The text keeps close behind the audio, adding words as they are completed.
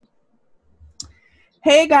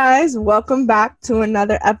Hey guys, welcome back to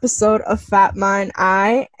another episode of Fat Mind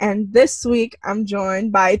I. And this week I'm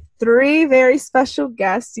joined by three very special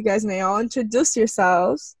guests. You guys may all introduce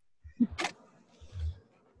yourselves.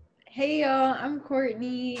 Hey y'all, I'm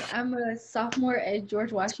Courtney. I'm a sophomore at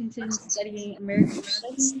George Washington studying American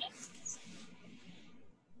Studies.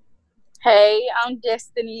 Hey, I'm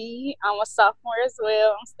Destiny. I'm a sophomore as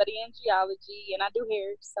well. I'm studying geology and I do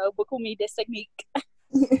hair. So book with me this technique.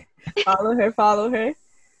 Follow her.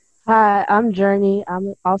 Hi, I'm Journey.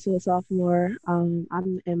 I'm also a sophomore. I'm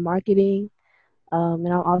in marketing, and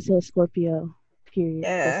I'm also a Scorpio. Period.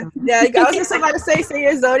 Yeah. Yeah, I was just about to say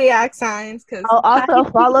your zodiac signs because Oh, also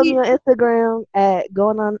follow me on Instagram at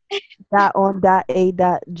going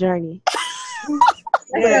on.a.journey.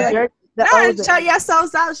 yeah. Shout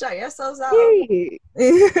yourselves out. Period.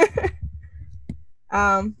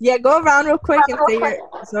 Yeah, go around real quick and say your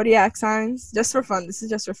zodiac signs. Just for fun. This is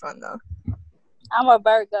just for fun though. I'm a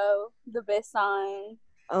Virgo, the best sign.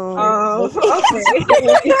 Okay.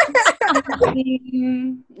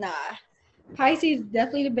 Nah. Pisces is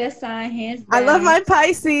definitely the best sign, hands down. I love my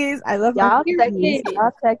Pisces. I love Y'all my second.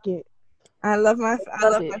 Y'all second. I love my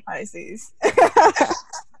Pisces.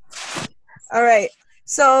 All right.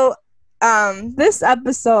 So, this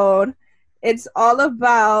episode, it's all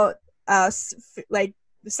about like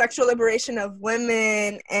the sexual liberation of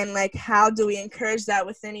women and like how do we encourage that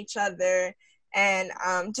within each other and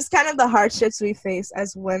just kind of the hardships we face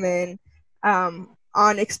as women on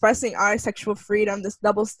expressing our sexual freedom, this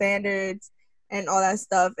double standards and all that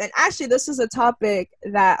stuff. And actually, this was a topic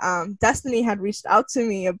that Destiny had reached out to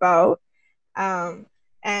me about. And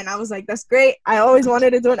I was like, that's great. I always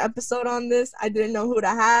wanted to do an episode on this. I didn't know who to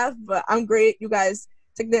have, but I'm great. You guys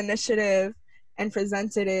took the initiative and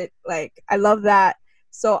presented it. Like, I love that.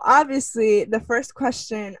 So obviously, the first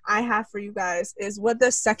question I have for you guys is, what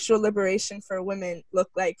does sexual liberation for women look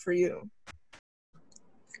like for you?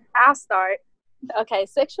 I'll start. Okay,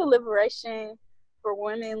 sexual liberation for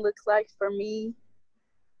women looks like for me,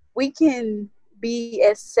 we can be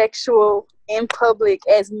as sexual in public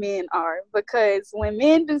as men are, because when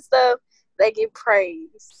men do stuff, they get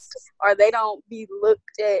praised or they don't be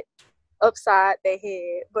looked at upside their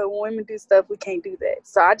head. But when women do stuff, we can't do that.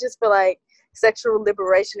 So I just feel like sexual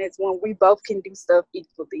liberation is when we both can do stuff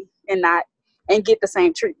equally and get the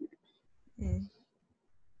same treatment.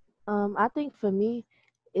 I think for me,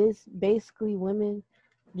 it's basically women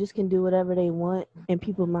just can do whatever they want, and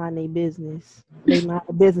people mind their business. They mind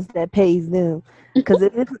the business that pays them. Because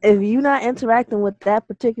if you're not interacting with that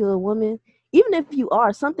particular woman, even if you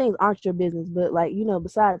are, some things aren't your business. But like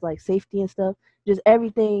besides like safety and stuff, just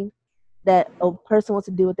everything that a person wants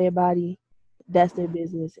to do with their body, that's their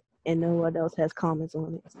business, and no one else has comments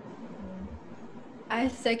on it. I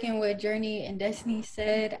second what Journey and Destiny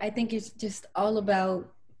said. I think it's just all about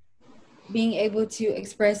being able to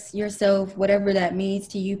express yourself, whatever that means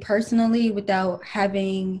to you personally, without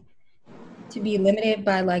having to be limited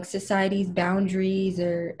by like society's boundaries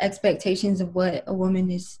or expectations of what a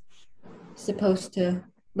woman is supposed to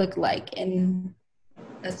look like in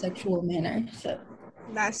a sexual manner. So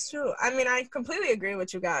That's true. I mean, I completely agree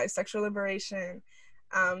with you guys. Sexual liberation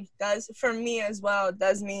does, for me as well,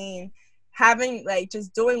 does mean having, like,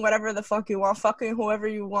 just doing whatever the fuck you want, fucking whoever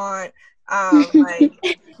you want. Like,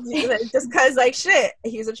 just because, like, shit,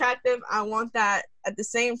 he's attractive. I want that. At the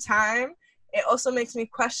same time, it also makes me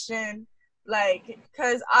question, like,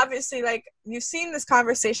 because obviously, like, you've seen this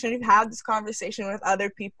conversation, you've had this conversation with other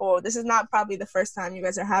people. This is not probably the first time you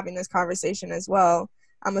guys are having this conversation as well.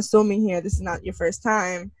 I'm assuming here this is not your first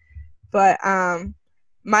time, but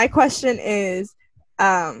my question is,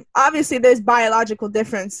 obviously there's biological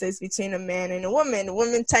differences between a man and a woman.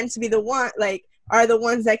 Women tend to be are the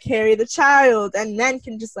ones that carry the child, and men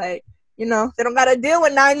can just they don't gotta deal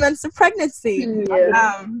with 9 months of pregnancy.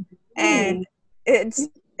 And it's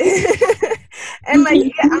and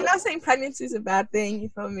I'm not saying pregnancy is a bad thing, you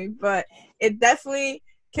feel me, but it definitely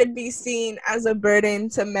could be seen as a burden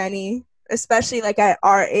to many, especially like at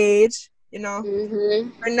our age, we're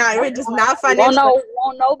just not financially.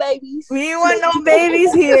 Want no babies. We want no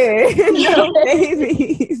babies here. No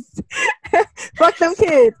babies. Fuck them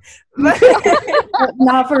kids.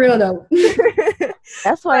 not for real though.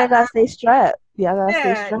 That's why I gotta stay strapped. Yeah, I gotta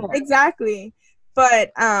stay strapped. Exactly.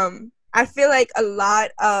 But I feel like a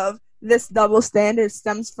lot of this double standard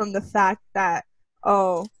stems from the fact that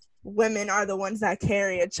women are the ones that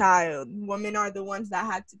carry a child. Women are the ones that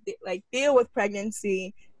had to deal with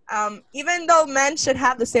pregnancy. Even though men should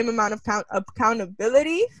have the same amount of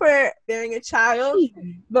accountability for bearing a child,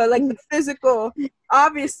 but like the physical,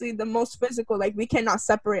 obviously the most physical, like we cannot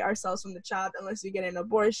separate ourselves from the child unless we get an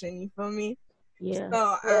abortion. You feel me? Yeah.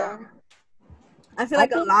 So Yeah. I feel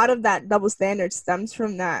like a lot of that double standard stems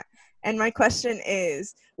from that. And my question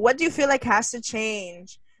is, what do you feel like has to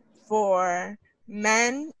change for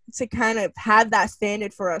men to kind of have that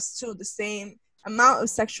standard for us too? The same amount of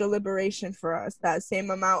sexual liberation for us, that same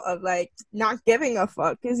amount of like not giving a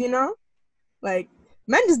fuck, because you know, like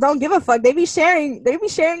men just don't give a fuck. They be sharing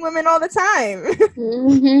women all the time.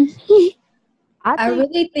 Mm-hmm. I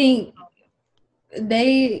really think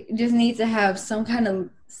they just need to have some kind of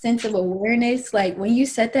sense of awareness. Like when you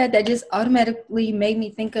said that, that just automatically made me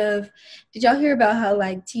think of, did y'all hear about how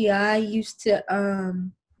like T.I. used to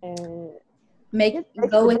And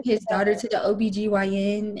go with his daughter to the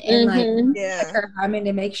OBGYN and like Mm-hmm. Yeah. check her hymen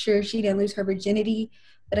to make sure she didn't lose her virginity,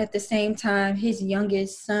 but at the same time his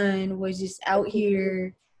youngest son was just out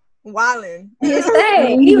here Wildin'. his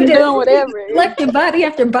thing. He was just doing whatever. collecting body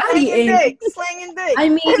after body, Slanging dick. I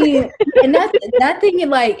mean, and that thing,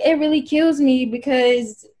 like, it really kills me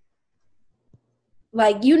because,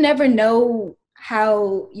 like, you never know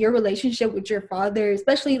how your relationship with your father,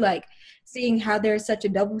 especially, like, seeing how there's such a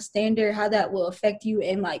double standard, how that will affect you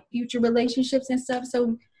in, like, future relationships and stuff.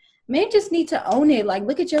 So men just need to own it. Like,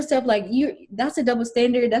 look at yourself, like, that's a double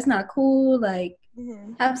standard. That's not cool. Like,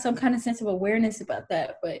 have some kind of sense of awareness about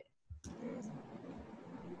that. But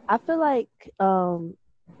I feel like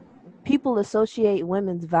people associate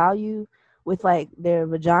women's value with like their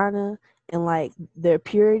vagina and like their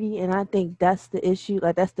purity, and I think that's the issue.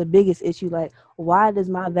 Like that's the biggest issue. Like, why does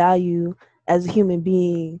my value as a human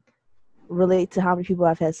being relate to how many people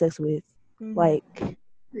I've had sex with? Like,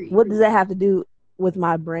 what does that have to do with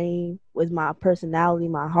my brain, with my personality,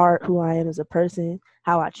 my heart, who I am as a person,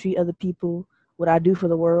 how I treat other people, what I do for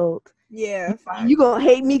the world? Yeah. You gonna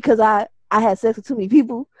hate me because I had sex with too many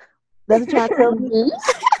people? That's what you're trying to tell me?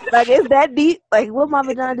 Like, it's that deep? Like, what my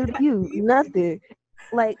vagina do to you? Nothing.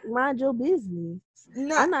 Like, mind your business.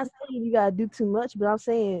 No. I'm not saying you gotta do too much, but I'm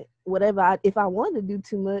saying whatever. If I want to do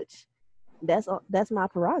too much, that's my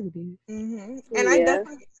prerogative. Mm-hmm. And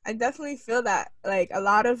I definitely feel that like a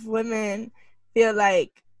lot of women feel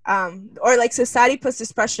like or like society puts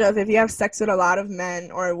this pressure of if you have sex with a lot of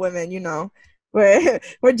men or women, you know, we're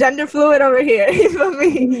gender fluid over here, you feel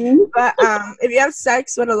me? Mm-hmm. But if you have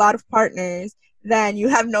sex with a lot of partners, then you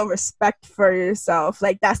have no respect for yourself.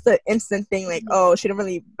 Like that's the instant thing. Like, oh, she don't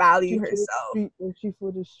really value herself. She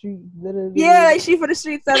for the street. Yeah, like she for the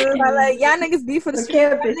streets. Like, y'all niggas be for the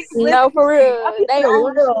streets. No, for real. They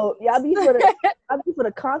own the world. Y'all be for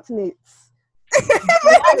the continents.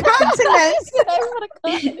 Continents.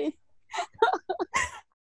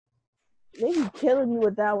 They be killing you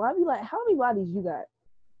with that one. I be like, how many bodies you got?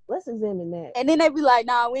 Let's examine that. And then they be like,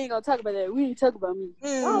 nah, we ain't gonna talk about that. We ain't talk about me.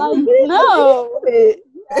 No.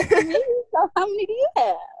 So how many do you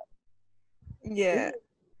have? Yeah.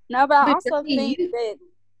 No, but I also think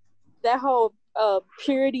that whole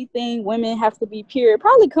purity thing, women have to be pure,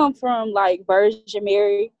 probably come from like Virgin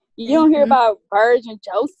Mary. You don't hear about Virgin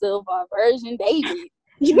Joseph or Virgin David.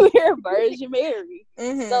 You hear Virgin Mary.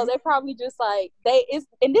 So they probably just like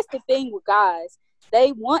and this the thing with guys.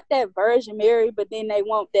 They want that Virgin Mary, but then they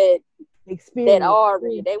want that experience. That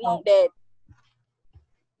already. They want that.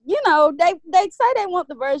 You know, they say they want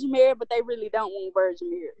the Virgin Mary, but they really don't want Virgin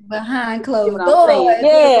Mary. Behind closed doors.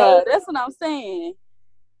 Yeah, that's what I'm saying.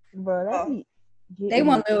 Bro, they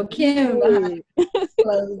want little Kim behind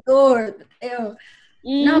closed doors.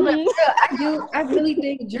 No, but I really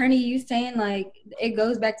think, Journey, you saying like it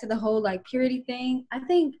goes back to the whole like purity thing. I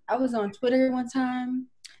think I was on Twitter one time,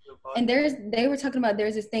 and they were talking about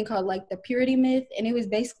there's this thing called like the purity myth, and it was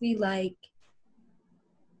basically like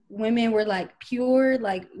women were like pure,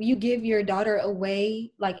 like you give your daughter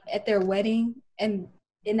away like at their wedding, and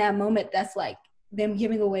in that moment that's like them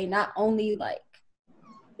giving away not only like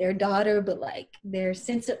their daughter but like their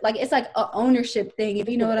sense of like it's like a ownership thing, if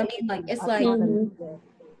you know what I mean. Like it's like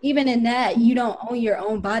even in that you don't own your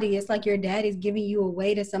own body. It's like your dad is giving you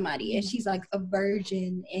away to somebody, and she's like a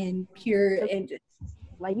virgin and pure and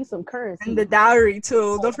like you some currency. And the dowry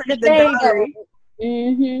too. Don't forget the dowry.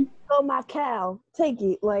 Oh, my cow, take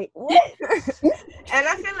it. Like what? And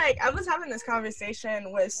I feel like I was having this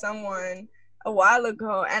conversation with someone a while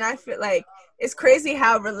ago, and I feel like it's crazy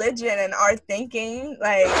how religion and our thinking,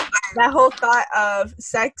 like that whole thought of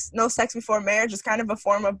no sex before marriage is kind of a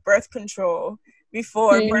form of birth control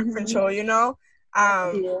before birth control, you know?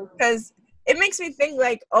 Because it makes me think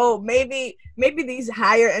like, oh, maybe these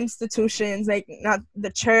higher institutions, like not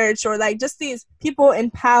the church or like just these people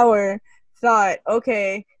in power thought,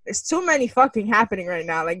 okay, there's too many fucking happening right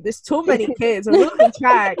now. Like there's too many kids. We're losing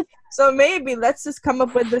track. So maybe let's just come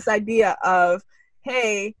up with this idea of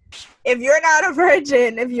hey, if you're not a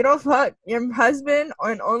virgin, if you don't fuck your husband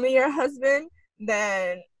and only your husband,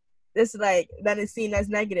 then it's like then it's seen as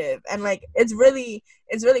negative. And like it's really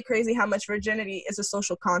crazy how much virginity is a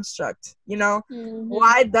social construct, you know?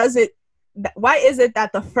 Why is it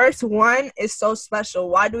that the first one is so special?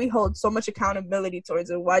 Why do we hold so much accountability towards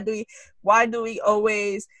it? Why do we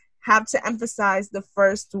always have to emphasize the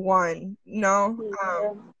first one, you know?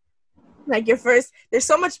 Like there's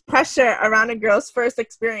so much pressure around a girl's first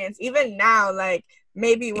experience. Even now, like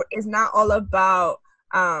maybe it's not all about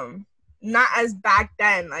not as back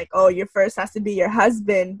then, like, oh, your first has to be your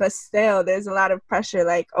husband, but still there's a lot of pressure,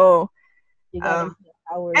 like, oh, and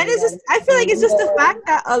it's just, I feel like it's just the fact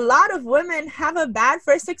that a lot of women have a bad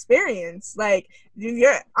first experience. Like,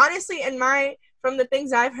 you're honestly, from the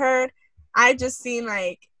things I've heard, I just seen,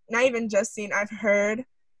 like, not even just seen, I've heard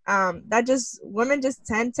that just women just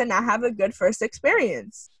tend to not have a good first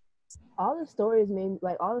experience. All the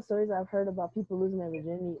stories I've heard about people losing their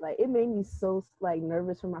virginity, like, it made me so, like,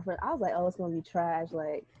 nervous for my friend. I was like, oh, it's gonna be trash,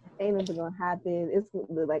 like, ain't nothing gonna happen, it's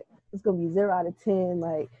gonna be 0 out of 10,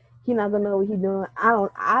 like, he not gonna know what he doing.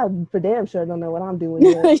 I for damn sure don't know what I'm doing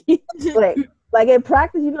here. like in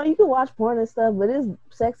practice, you know, you can watch porn and stuff, but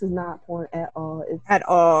sex is not porn at all. It's at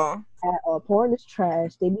all. Porn is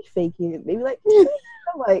trash. They be faking it. They be like,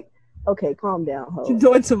 I'm like, okay, calm down, ho. You're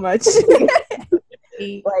doing too much.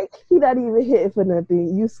 Like, he not even hitting for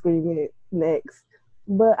nothing. You screaming it next.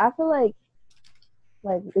 But I feel like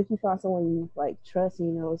if you find someone you like trust, you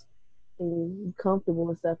know, and comfortable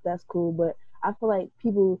and stuff, that's cool. But I feel like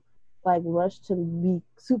people like rush to be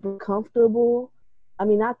super comfortable. I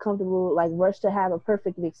mean, not comfortable, like rush to have a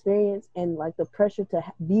perfect experience, and like the pressure to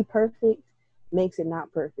be perfect makes it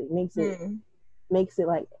not perfect. Makes it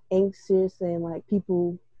like anxious, and like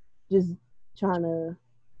people just trying to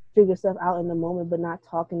figure stuff out in the moment, but not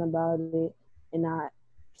talking about it and not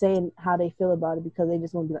saying how they feel about it, because they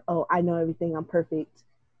just want to be like, oh, I know everything, I'm perfect.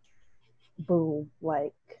 Boom.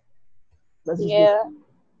 Like, let's just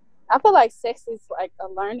I feel like sex is like a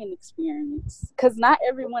learning experience, because not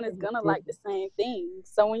everyone is gonna like the same thing.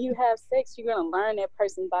 So when you have sex, you're gonna learn that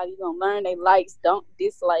person's body, you're gonna learn their likes,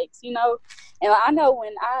 dislikes, you know. And I know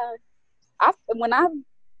when I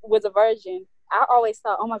was a virgin, I always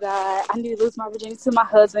thought, oh my God, I need to lose my virginity to my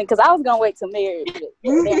husband, because I was gonna wait till marriage.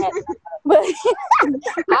 But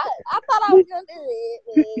I thought I was gonna do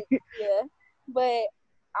it. But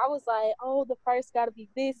I was like, oh, the first gotta be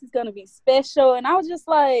this, it's gonna be special. And I was just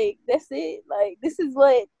like, that's it. Like, this is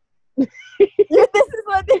what this is.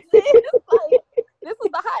 Like, this was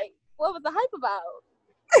the hype. What was the hype about?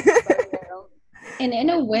 But, and in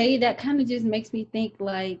a way, that kind of just makes me think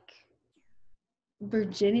like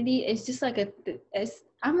virginity is just like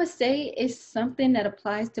I'm gonna say it's something that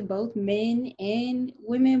applies to both men and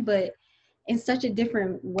women, but in such a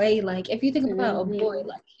different way. Like, if you think about a boy,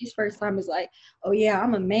 like, his first time is like, oh yeah,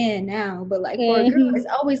 I'm a man now. But like for a girl, it's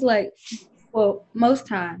always like, well, most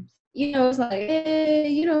times, you know, it's like,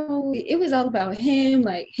 you know, it was all about him,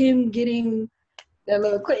 like him getting that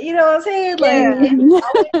little, you know what I'm saying? Like, it was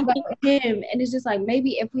always about him. And it's just like,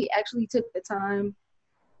 maybe if we actually took the time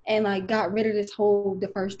and like got rid of this whole the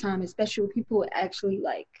first time, especially when people actually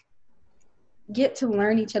like get to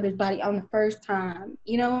learn each other's body on the first time,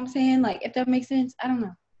 you know what I'm saying? Like, if that makes sense, I don't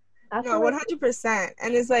know. No, 100%.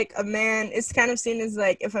 And it's like a man, it's kind of seen as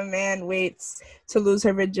like, if a man waits to lose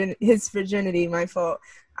his virginity, my fault,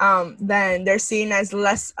 then they're seen as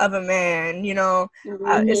less of a man, you know.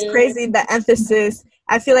 It's crazy, the emphasis.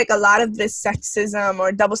 I feel like a lot of this sexism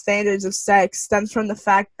or double standards of sex stems from the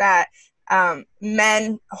fact that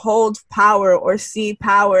men hold power or see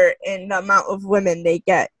power in the amount of women they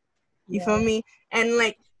get. You feel me? And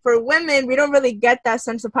like, for women, we don't really get that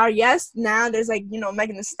sense of power. Yes, now there's like, you know,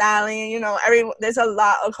 Megan Thee Stallion, you know, there's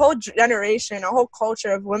a whole generation, a whole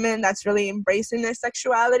culture of women that's really embracing their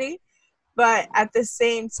sexuality. But at the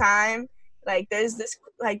same time, like, there's this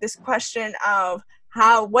question of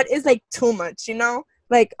what is like too much, you know?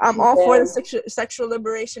 Like, I'm all for the sexual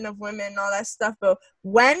liberation of women and all that stuff, but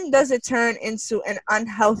when does it turn into an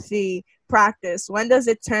unhealthy practice? When does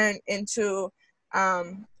it turn into,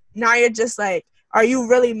 now you're just like, are you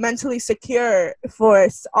really mentally secure for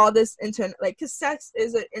all this like, because sex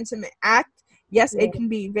is an intimate act. Yes, it can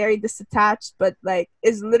be very disattached, but like,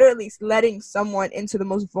 it's literally letting someone into the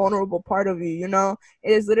most vulnerable part of you, you know?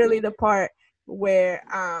 It is literally the part where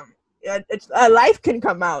a life can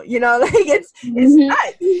come out, you know? Like, it's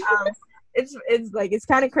nuts. It's like, it's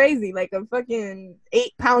kind of crazy. Like, a fucking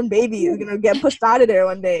 8-pound baby is gonna get pushed out of there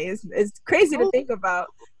one day. It's crazy to think about.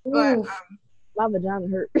 But My vagina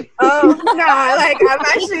hurt. Oh nah, like I'm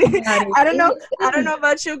actually Got it. I don't know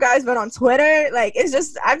about you guys, but on Twitter, like it's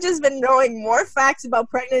just I've just been knowing more facts about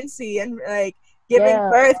pregnancy and like giving Yeah.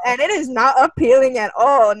 birth, and it is not appealing at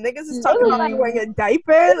all. Niggas is talking about me wearing a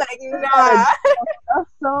diaper, like nah.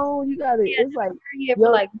 So you gotta. Yeah, It's like here for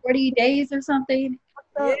like 40 days or something.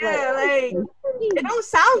 Yeah, like it don't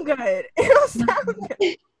sound good. It don't sound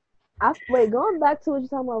good. Going back to what you're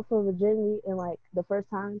talking about for virginity and like the first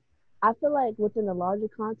time, I feel like within the larger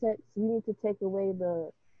context, we need to take away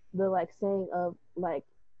the like saying of like,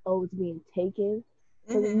 oh, it's being taken.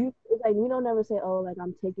 Because it's like we don't ever say, oh, like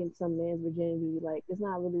I'm taking some man's virginity. Like it's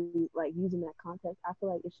not really like using that context. I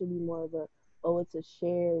feel like it should be more of a, oh, it's a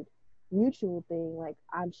shared mutual thing. Like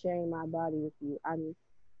I'm sharing my body with you. I'm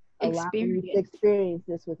allowing you to experience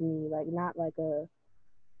this with me. Like not like a,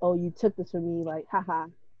 oh, you took this from me. Like haha,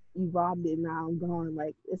 you robbed it. Now I'm gone.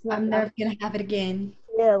 Like it's not. I'm never gonna have it again.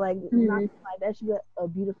 Yeah, like not like that should be a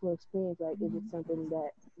beautiful experience. Like if it's something that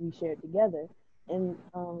we share together, and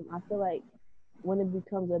I feel like when it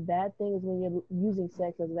becomes a bad thing is when you're using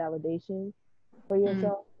sex as validation for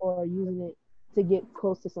yourself or using it to get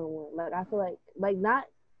close to someone. Like I feel like not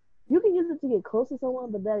you can use it to get close to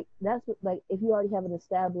someone, but that's what, like if you already have an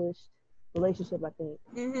established relationship, I think.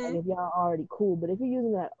 Like if y'all already cool. But if you're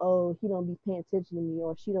using that, oh, he don't be paying attention to me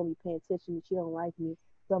or she don't be paying attention to me, she don't like me,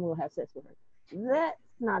 so I'm gonna have sex with her. That's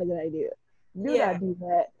not a good idea. Do not do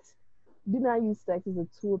that. Do not use sex as a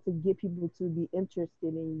tool to get people to be interested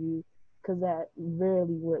in you, because that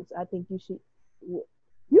rarely works. I think you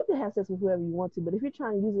can have sex with whoever you want to, but if you're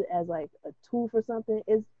trying to use it as like a tool for something,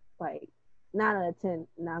 it's like 9 out of 10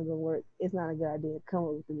 not gonna work. It's not a good idea. Come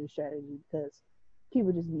up with a new strategy because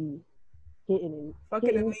people just be hitting and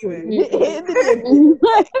fucking and leaving.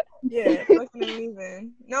 Yeah, fucking and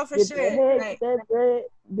leaving. No, for sure. Like, then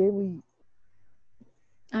we.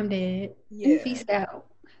 I'm dead. Yeah. Peace out.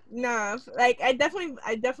 Nah, like I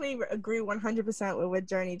definitely agree 100% with what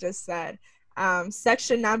Journey just said. Sex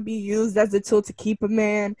should not be used as a tool to keep a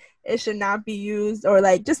man. It should not be used, or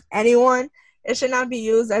like just anyone. It should not be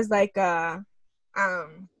used as like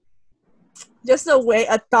just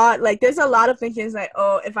a thought. Like there's a lot of thinking is like,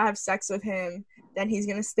 oh, if I have sex with him, then he's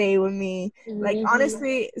gonna stay with me. Like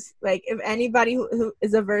honestly, like if anybody who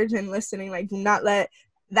is a virgin listening, like do not let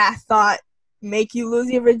that thought make you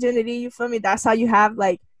lose your virginity. You feel me? That's how you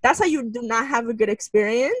do not have a good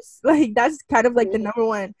experience. Like that's kind of like the number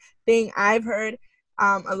one thing I've heard.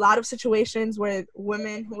 A lot of situations where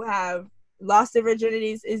women who have lost their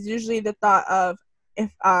virginities is usually the thought of,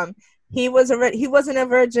 if he wasn't a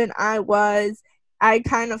virgin, I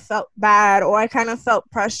kind of felt bad, or I kind of felt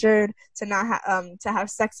pressured to not to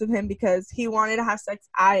have sex with him because he wanted to have sex.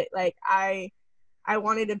 I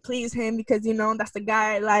wanted to please him because that's the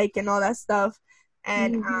guy I like and all that stuff.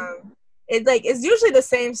 And it's usually the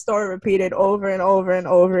same story repeated over and over and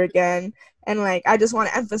over again. And like I just want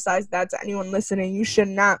to emphasize that to anyone listening, you should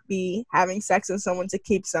not be having sex with someone to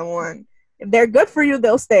keep someone. If they're good for you,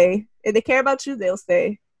 they'll stay. If they care about you, they'll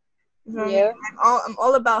stay. You know what I mean? I'm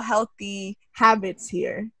all about healthy habits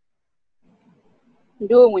here.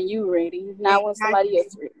 Do it when you're ready, not when somebody else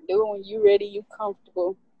is ready. Do it when you're ready, you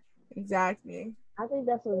comfortable. Exactly. I think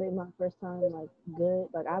that's what made my first time like good.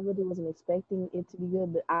 Like I really wasn't expecting it to be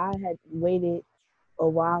good, but I had waited a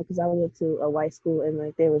while because I went to a white school and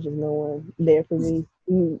like there was just no one there for me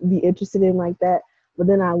to be interested in like that. But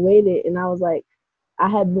then I waited and I was like, I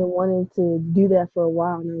had been wanting to do that for a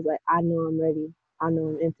while, and I was like, I know I'm ready. I know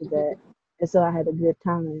I'm into that. And so I had a good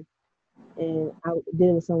time, and I did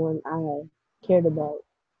it with someone I cared about,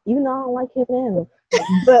 even though I don't like him now.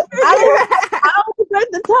 But I don't regret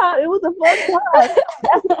the time. It was a fun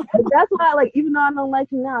time. That's why, like, even though I don't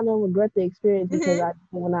like him now, I don't regret the experience because I did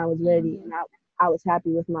when I was ready, and I was happy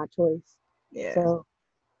with my choice. Yeah. So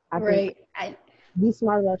I think be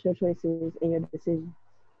smart about your choices and your decisions.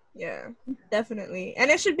 Yeah, definitely.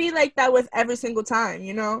 And it should be like that with every single time,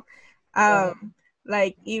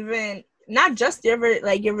 like even not just your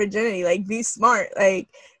virginity, like be smart. Like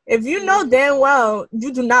if you know damn well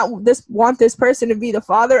you do not want this person to be the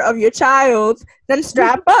father of your child, then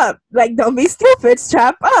strap up. Like don't be stupid,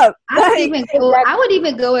 strap up. I would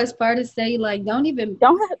even go as far to say like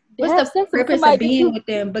what's the purpose of being with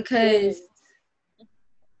them, because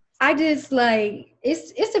I just like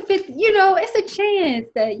it's a it's a chance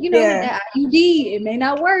that that IUD it may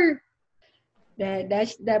not work,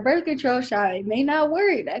 that birth control shot it may not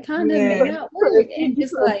work, that condom may not work, and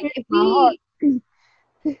just like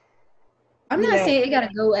I'm not saying it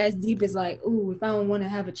gotta go as deep as like, ooh, if I don't want to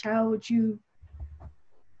have a child with you,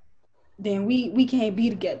 then we can't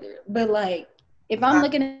be together. But like if I'm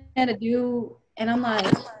looking at a dude and I'm like,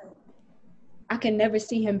 I can never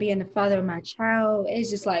see him being the father of my child. It's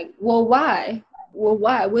just like, well, why? Well,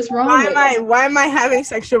 why? What's wrong with it? Why am I having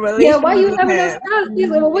sexual relations? Yeah, why you with having those him? thoughts? He's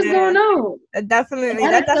like, well, what's going on? Definitely. And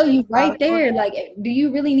that'll tell you right there, like, do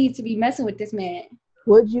you really need to be messing with this man?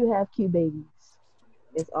 Would you have cute babies?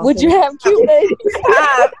 Would you have cute babies?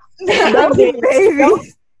 Stop. Don't Cute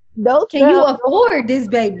babies. Can you afford this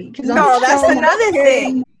baby? No, that's another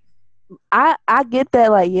thing. I get that,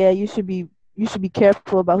 like, yeah, you should be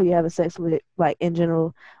careful about who you're having sex with, like, in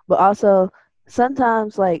general. But also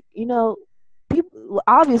sometimes, like, you know, people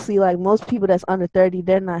obviously, like, most people that's under 30,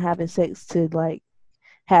 they're not having sex to, like,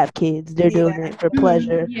 have kids. They're doing it for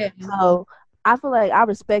pleasure. Yeah. So I feel like I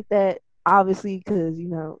respect that, obviously, because, you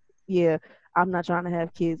know, yeah, I'm not trying to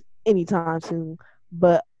have kids anytime soon.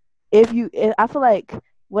 But I feel like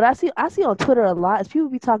what I see on Twitter a lot is people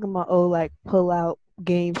be talking about, oh, like, pull out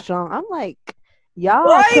game strong. I'm like, y'all,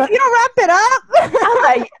 boy, if you don't wrap it up. I'm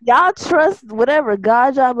like, y'all trust whatever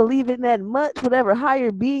God y'all believe in that much, whatever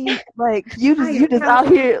higher being, like, you just out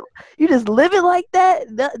here, you just living like that,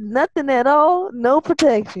 nothing at all, no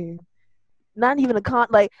protection, not even a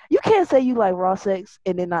like, you can't say you like raw sex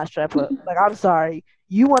and then not strap up. Like, I'm sorry,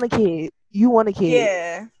 you want a kid,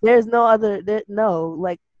 Yeah. There's no other, no,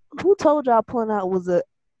 like, who told y'all pulling out was a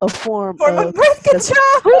form of birth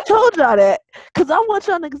control? Who told y'all that? Because I want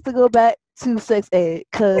y'all niggas to go back to sex ed,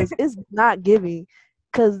 because it's not giving.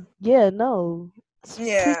 Because, yeah, no.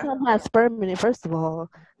 Yeah. Two-time has sperm in it, first of all.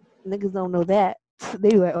 Niggas don't know that. They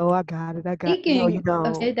be like, oh, I got it. No, you don't.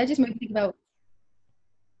 Okay, that just made me think about.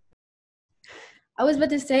 I was about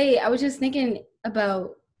to say, I was just thinking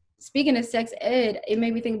about, speaking of sex ed, it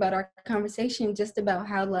made me think about our conversation just about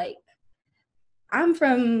how, like, I'm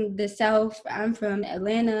from the South, I'm from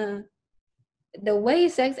Atlanta. The way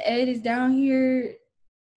sex ed is down here,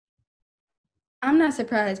 I'm not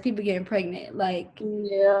surprised people getting pregnant. Like,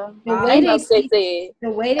 yeah, the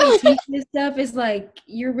way they teach this stuff is like,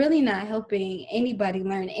 you're really not helping anybody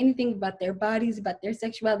learn anything about their bodies, about their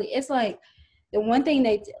sexuality. It's like, the one thing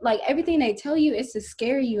everything they tell you is to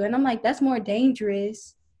scare you. And I'm like, that's more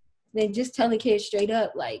dangerous than just telling kids straight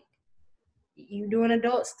up, like, you doing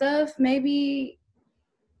adult stuff, maybe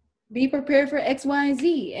be prepared for X, Y, and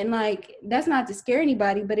Z. And, like, that's not to scare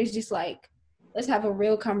anybody, but it's just like, let's have a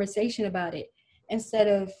real conversation about it instead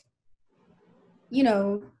of, you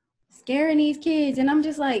know, scaring these kids. And I'm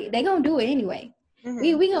just like, they gonna do it anyway.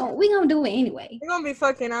 We gonna do it anyway. We're gonna be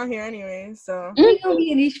fucking out here anyway, so we gonna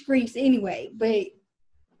be in these streets anyway. But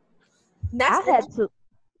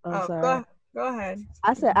sorry. Go ahead.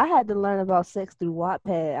 I said I had to learn about sex through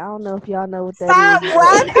Wattpad. I don't know if y'all know what that Stop, is.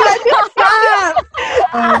 Stop!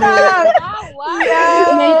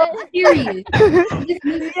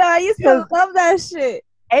 Yeah, I used to love that shit.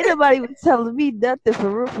 Ain't nobody was telling me nothing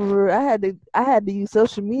for real. I had to use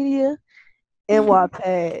social media and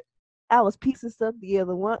Wattpad. I was piecing stuff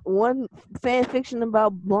together. One fan fiction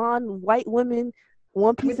about blonde white women,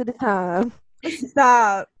 one piece at a time.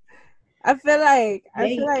 Stop. I feel like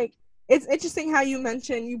it's interesting how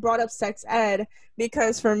you brought up sex ed,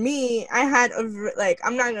 because for me, I had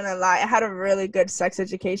I'm not gonna lie, I had a really good sex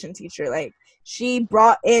education teacher. Like, she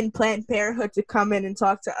brought in Planned Parenthood to come in and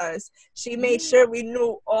talk to us. She made sure we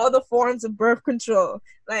knew all the forms of birth control,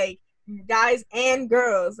 like, guys and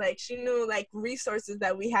girls. Like, she knew, like, resources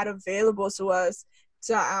that we had available to us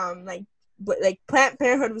to like Planned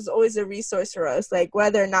Parenthood was always a resource for us, like,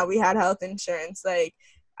 whether or not we had health insurance. Like,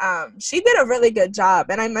 she did a really good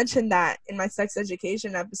job, and I mentioned that in my sex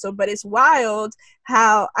education episode. But it's wild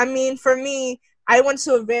how, I mean, for me, I went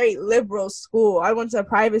to a very liberal school. I went to a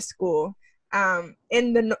private school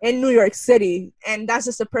in New York City, and that's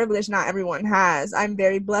just a privilege not everyone has. I'm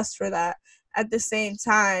very blessed for that. At the same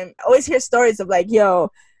time, I always hear stories of, like,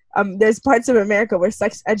 there's parts of America where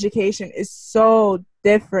sex education is so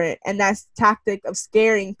different, and that's tactic of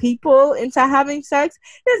scaring people into having sex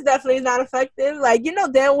is definitely not effective. Like, you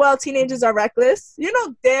know damn well teenagers are reckless. You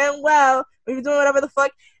know damn well we be doing whatever the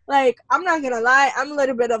fuck. Like, I'm not gonna lie, I'm a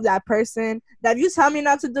little bit of that person that if you tell me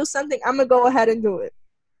not to do something, I'm gonna go ahead and do it.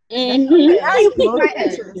 Mm-hmm. Now you pique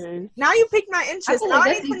my interest. Now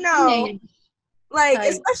I need to know, like,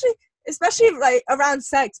 especially like around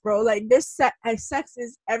sex, bro. Like, there's sex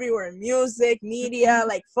is everywhere. Music, media,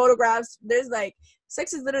 like photographs. There's, like,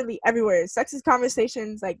 sex is literally everywhere. Sex is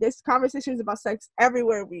conversations. Like, there's conversations about sex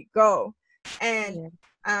everywhere we go. And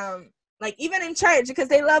like, even in church, because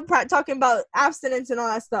they love talking about abstinence and all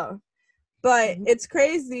that stuff. But it's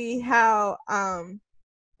crazy how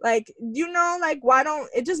like, you know, like, why don't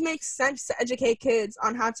it just makes sense to educate kids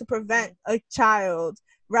on how to prevent a child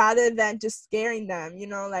rather than just scaring them, you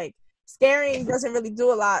know? Like, scaring doesn't really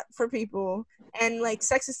do a lot for people. And like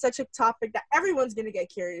sex is such a topic that everyone's gonna get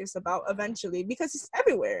curious about eventually because it's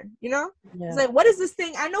everywhere, you know? Yeah. It's like, what is this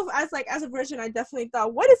thing? I know as a virgin, I definitely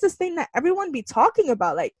thought, what is this thing that everyone be talking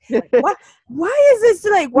about? Like, why is this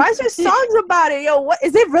like, why is there songs about it? Yo, what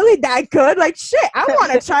is it really that good? Like, shit, I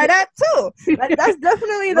want to try that too. Like, that's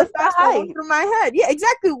definitely the thoughts that went through my head. Yeah,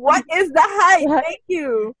 exactly. What is the hype? Thank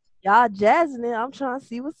you. Y'all jazzing it. I'm trying to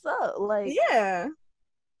see what's up. Like, yeah,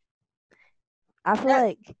 I feel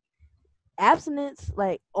like abstinence,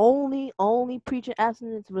 like only preaching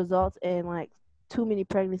abstinence results in like too many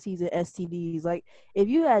pregnancies and STDs. Like, if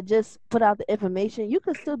you had just put out the information, you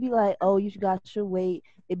could still be like, oh, you guys should wait.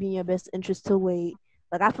 It'd be in your best interest to wait.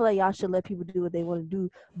 Like, I feel like y'all should let people do what they want to do.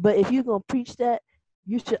 But if you're gonna preach that,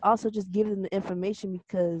 you should also just give them the information,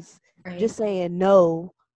 because just saying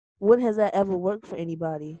no, when has that ever worked for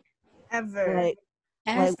anybody? Ever. Like,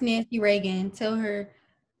 ask Nancy Reagan. Tell her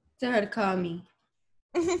to call me.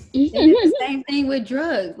 They did the same thing with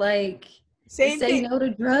drugs. Like, say no to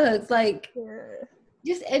drugs. Like,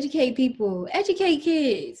 just educate people, educate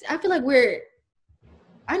kids. I feel like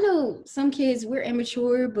I know some kids, we're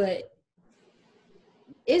immature, but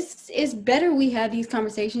it's better we have these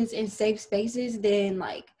conversations in safe spaces than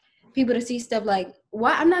like people to see stuff like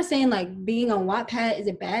I'm not saying like being on Wattpad is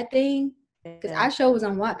a bad thing, because I sure was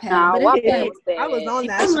on Wattpad. Nah, but Wattpad was bad. I was on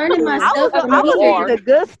that. I'm learning my stuff. I was reading the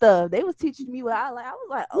good stuff. They was teaching me what I like. I was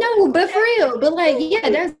like, oh, no, but for real. But like, yeah,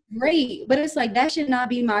 that's great. But it's like that should not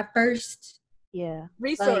be my first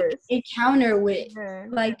resource encounter with.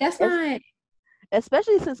 Like, that's not.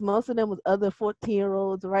 Especially since most of them was other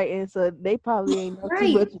 14-year-olds writing, so they probably ain't know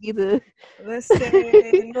too much either.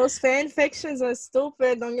 Listen, those fan fictions are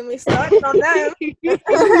stupid. Don't get me started on them.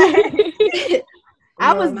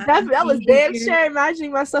 I was damn sure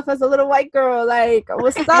imagining myself as a little white girl. Like,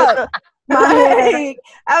 what's up? I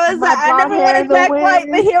was like, I never wanted black white,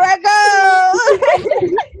 but here I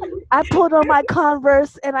go. I pulled on my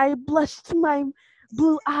Converse and I blushed my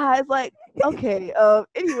blue eyes. Like, okay.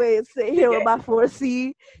 Anyway, sitting here with my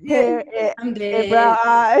 4C hair and brown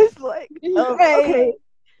eyes. Like, okay.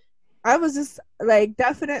 I was just like,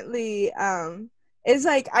 definitely. It's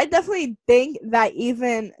like, I definitely think that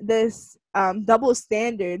even this double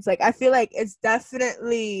standards, like, I feel like it's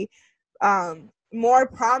definitely more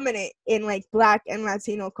prominent in like Black and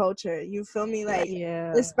Latino culture. You feel me? Like,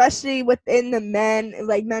 especially within the men,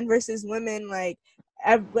 like men versus women, like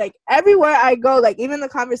everywhere I go, like even the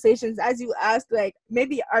conversations as you asked, like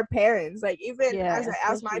maybe our parents, like even as I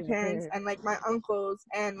asked my parents and like my uncles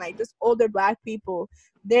and like just older Black people,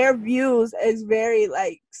 their views is very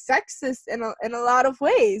like sexist in a lot of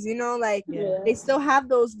ways, you know, like they still have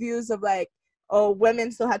those views of like, oh,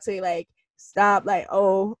 women still have to like stop, like,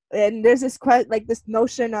 oh, and there's this like this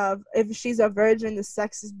notion of if she's a virgin, the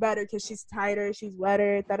sex is better because she's tighter, she's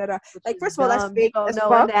wetter, like, first of all, that's fake as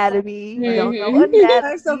fuck. Anatomy. You don't know anatomy.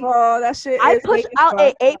 First of all, that shit I is push fake out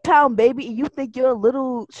as an 8-pound baby, and you think your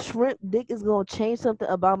little shrimp dick is gonna change something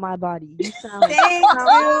about my body? You sound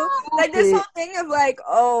like this whole thing of like,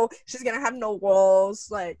 oh, she's gonna have no walls,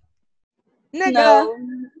 like, nigga, no,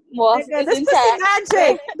 walls nigga, this pussy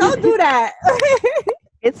magic. Don't do that.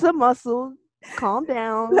 It's a muscle. Calm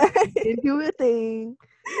down. And do your thing.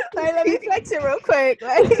 Like, let me flex it real quick.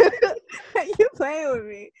 Like, you playing with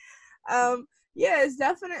me. Yeah, it's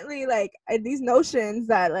definitely like these notions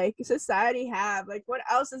that like society have. Like, what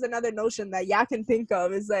else is another notion that y'all can think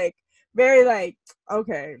of is like very like,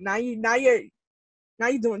 okay, now you're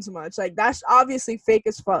doing too much. Like, that's obviously fake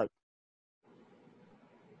as fuck.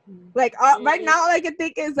 Like, right now, all I can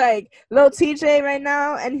think is like Lil TJ right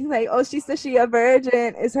now, and he's like, "Oh, she said she a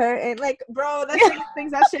virgin." Is her, and like, bro, that nigga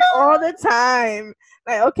thinks that shit all the time.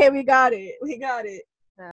 Like, okay, we got it.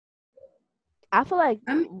 I feel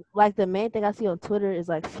like the main thing I see on Twitter is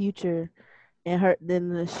like Future and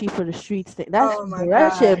the She for the Streets thing.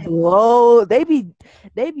 That shit blow. They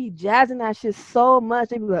be jazzing that shit so much.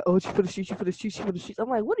 They be like, "Oh, she for the streets, she for the streets, she for the streets." I'm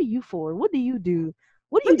like, what are you for? What do you do?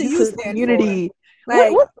 What do you do for the community?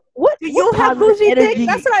 Like, what do you have bougie dick?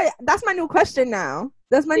 That's my new question now.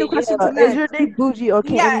 That's my new question to men. Is your dick bougie, or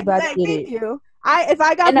can anybody like, get thank it? you. If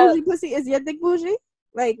I got bougie pussy, is your dick bougie?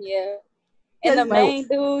 Like, and the main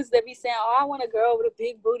dudes that be saying, "Oh, I want a girl with a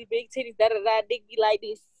big booty, big titties, da da da," dick be like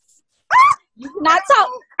this. You cannot talk.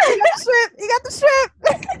 You got the strip.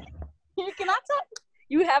 You cannot talk.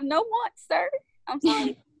 You have no wants, sir. I'm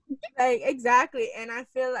sorry. Like, exactly, and I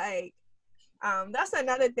feel like that's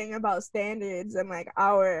another thing about standards and like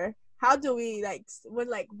how do we like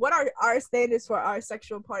what are our standards for our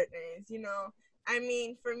sexual partners, you know? I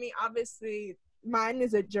mean, for me, obviously mine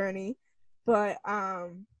is a journey, but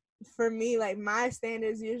for me, like my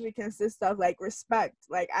standards usually consist of like respect.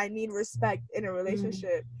 Like I need respect in a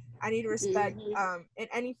relationship. I need respect in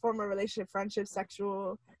any form of relationship, friendship,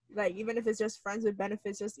 sexual, like even if it's just friends with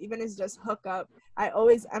benefits, just even if it's just hookup. I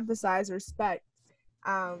always emphasize respect.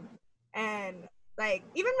 And like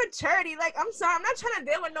even maturity, like I'm sorry, I'm not trying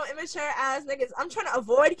to deal with no immature ass niggas. I'm trying to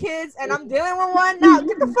avoid kids and I'm dealing with one now.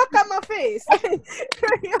 Get the fuck out my face.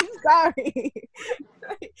 I'm sorry.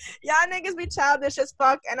 Y'all niggas be childish as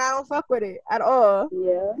fuck and I don't fuck with it at all.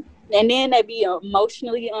 Yeah. And then they be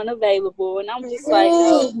emotionally unavailable and I'm just like,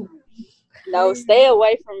 no, stay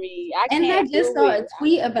away from me. I just saw a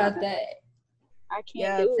tweet about that. I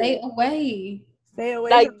can't do Stay it. away. Stay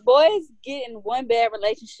away. Like boys get in one bad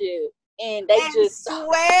relationship and they just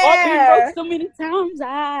swear so many times.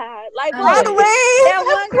 Like by the way, that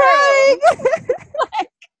one girl. like,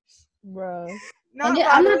 bro.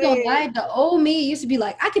 I'm not gonna lie, the old me used to be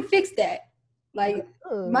like, I can fix that. Like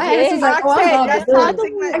my ass is like,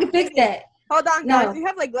 I can fix that. Hold on, guys. We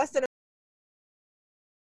have like less than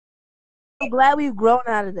I'm glad we've grown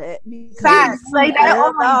out of that. Facts. Like that.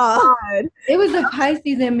 Oh my god. It was the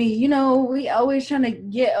Pisces in me. You know, we always trying to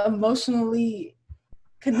get emotionally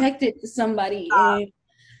connected to somebody. And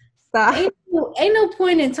ain't no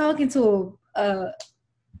point in talking to a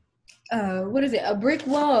brick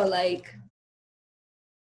wall. Like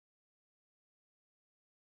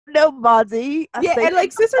nobody. And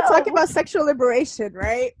like since we're talking about sexual liberation,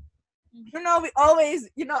 right? You know, we always,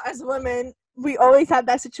 as women, we always have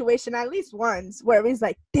that situation at least once where it's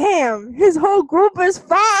like, damn, his whole group is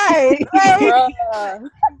fine. Like,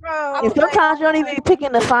 bro. And sometimes you don't even be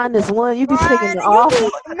picking the finest one. You be picking the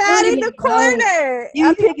awful. Mad in the corner.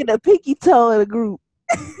 You be picking the pinky toe in the group.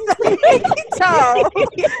 Pinky toe.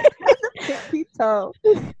 Pinky toe.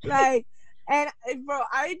 Like, and bro,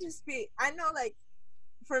 I know, like,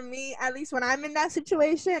 for me, at least when I'm in that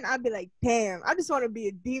situation, I'd be like, damn, I just want to be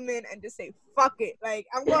a demon and just say, fuck it. Like,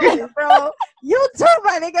 I'm going, bro, you too,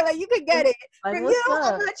 my nigga. Like, you can get it. Like, For what's you, up?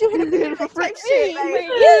 I'm gonna let you hit it for free shit.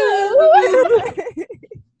 Like,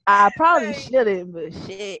 I probably shouldn't, but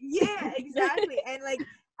shit. Yeah, exactly. And, like,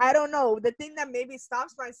 I don't know. The thing that maybe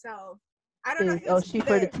stops myself, I don't know. She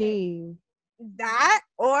for the team. That,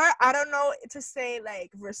 or I don't know, to say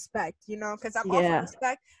like respect, because I'm all for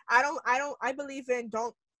respect. I believe in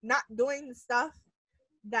not doing the stuff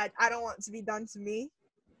that I don't want to be done to me,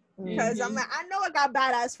 because I'm like, I know I got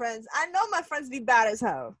badass friends. I know my friends be bad as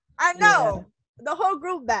hell. I know the whole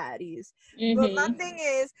group baddies. But my thing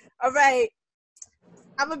is, all right,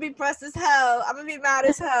 I'm gonna be pressed as hell. I'm gonna be mad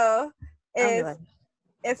as hell if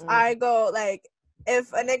I go, like,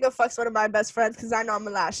 if a nigga fucks one of my best friends, because I know I'm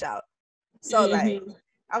gonna lash out. So, like,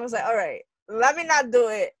 I was like, all right, let me not do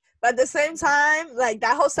it. But at the same time, like,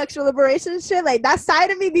 that whole sexual liberation shit, like, that side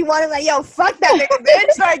of me be wanting, like, yo, fuck that nigga,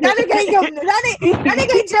 bitch. Like, that nigga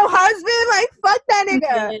ain't your husband. Like, fuck that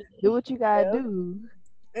nigga. Do what you gotta do.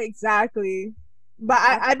 Exactly. But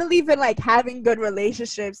I believe in, like, having good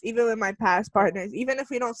relationships, even with my past partners. Even if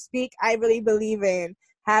we don't speak, I really believe in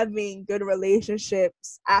having good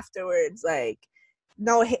relationships afterwards. Like,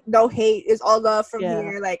 no hate, is all love from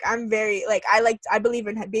here. Like, I'm very, like, I believe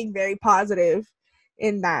in being very positive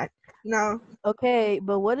in that. Okay,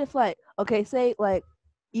 but what if, like, okay, say, like,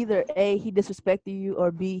 either A, he disrespected you, or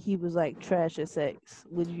B, he was like trash at sex?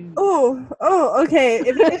 Would you? Oh, okay.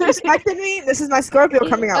 If he disrespected me, this is my Scorpio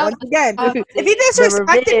coming out once again. If he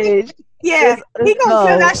disrespected me, he gonna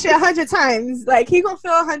feel that shit 100 times. Like, he gonna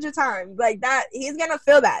feel 100 times like that. He's gonna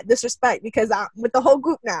feel that disrespect, because I'm with the whole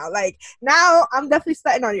group now. Like, now I'm definitely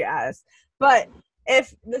sweating on your ass. But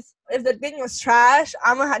if the thing was trash,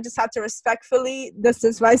 I'm gonna just have to respectfully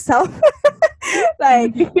distance myself.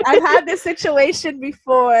 Like, I've had this situation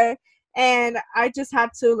before, and I just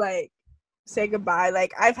had to, like, say goodbye.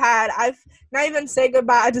 Like, I've not even say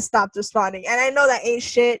goodbye, I just stopped responding. And I know that ain't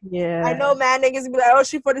shit. Yeah. I know mad niggas be like, oh,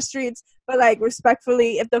 she for the streets. But, like,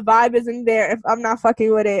 respectfully, if the vibe isn't there, if I'm not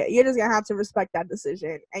fucking with it, you're just gonna have to respect that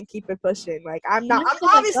decision and keep it pushing. Like, I'm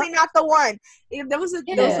obviously not the one. There was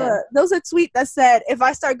a tweet that said, if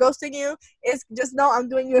I start ghosting you, it's just know I'm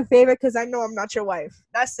doing you a favor because I know I'm not your wife.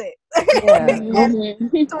 That's it. And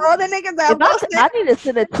to all the niggas that I need to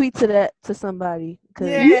send a tweet to somebody. I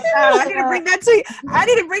need to bring that tweet. I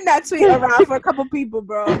need to bring that tweet around for a couple people,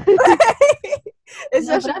 bro. But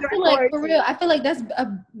I feel like, for real, I feel like that's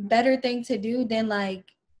a better thing to do than, like,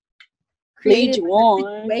 creating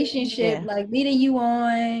a relationship, like leading you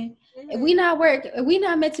on. If we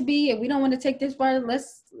not meant to be, if we don't want to take this far,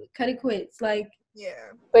 let's cut it quits. Like,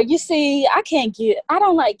 Yeah. But you see, I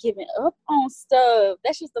don't like giving up on stuff.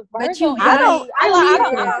 That's just the But Virgo you in I me. don't. I don't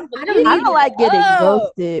either. I I don't believe I in don't either. like getting giving up.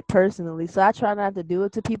 ghosted personally, so I try not to do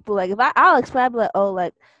it to people. Like if I'll explain, I'll be like, oh,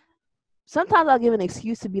 like sometimes I'll give an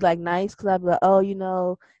excuse to be like nice because I'll be like,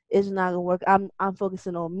 oh, it's not gonna work. I'm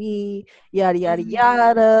focusing on me, yada yada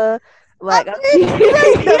yada. I Like, mean,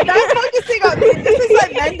 like, no, not focusing on me. This is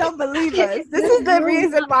why men don't believe us. This is the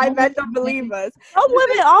reason why men don't believe us. some This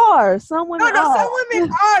women is, are. Some no, women no, some are. women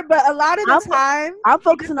are, but a lot of the I'm time, I'm they just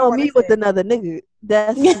focusing don't on want to me with say. another nigga.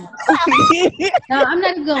 That's No, I'm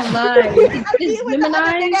not even gonna lie. Be This with the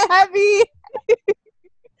other Gemini, nigga heavy.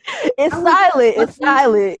 it's I was silent. It's talking,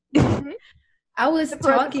 silent. I was The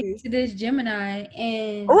talking parentheses. to this Gemini,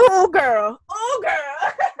 and Oh girl. Oh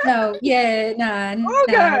girl. no, yeah, nah, Oh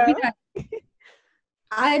nah, we girl. not.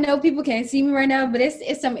 I know people can't see me right now, but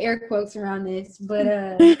it's some air quotes around this. But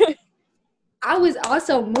I was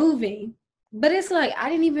also moving, but it's like I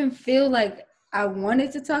didn't even feel like I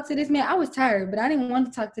wanted to talk to this man. I was tired, but I didn't want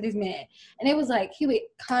to talk to this man. And it was like he would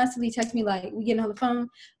constantly text me like, "We getting on the phone,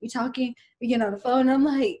 we talking, we getting on the phone." And I'm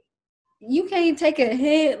like, "You can't take a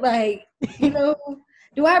hint, like, you know."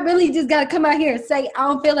 Do I really just gotta come out here and say I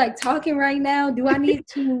don't feel like talking right now? Do I need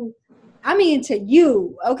to? I mean, to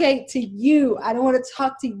you, okay, to you. I don't want to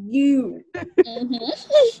talk to you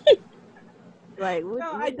Like,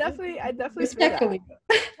 No, I definitely feel that. respectfully.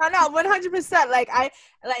 I know, 100%.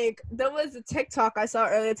 Like there was a TikTok I saw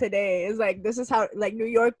earlier today. It's like this is how like New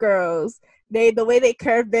York girls the way they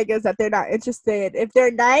curve niggas that they're not interested. If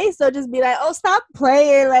they're nice, they'll just be like, "Oh, stop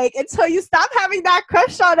playing!" Like until you stop having that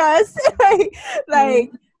crush on us.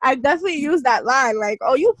 like I definitely use that line. Like,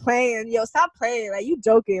 "Oh, you playing? Yo, stop playing! Like you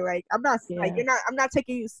joking? Like I'm not like Yeah. you're not. I'm not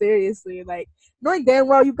taking you seriously. Like knowing damn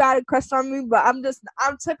well you got a crush on me, but I'm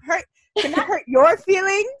to hurt to not hurt your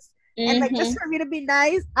feelings." And like just for me to be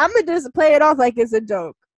nice, I'm gonna just play it off like it's a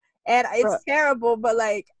joke, and it's Bro. terrible. But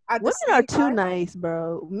like at the Women same are too time, nice,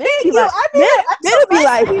 bro. Men thank be you. like, I mean, I'm men so be nice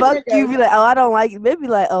like, to these fuck you. niggas. Be like, oh, I don't like it. Men be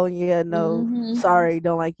like, oh yeah, no, Mhm. sorry,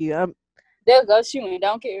 don't like you. They'll ghost you and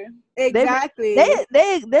don't care. Exactly.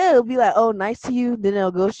 They'll be like, oh, nice to you. Then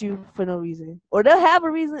they'll ghost you for no reason, or they'll have a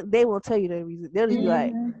reason. They won't tell you the reason. They'll just be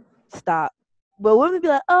like, stop. But women be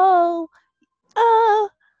like, oh,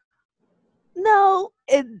 no,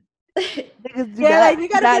 and niggas do Yeah, not like you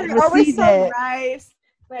gotta be always receive so that. nice.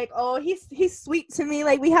 Like, oh, he's sweet to me.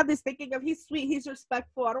 Like we have this thinking of he's sweet, he's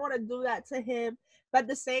respectful. I don't want to do that to him. But at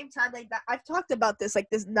the same time, like that, I've talked about this, like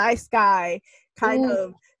this nice guy kind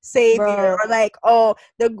of savior, Bro. or like, oh,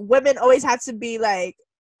 the women always have to be like,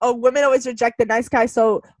 oh, women always reject the nice guy,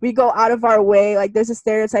 so we go out of our way. Like there's a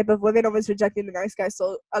stereotype of women always rejecting the nice guy,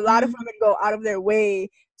 so a lot of women go out of their way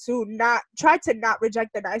to not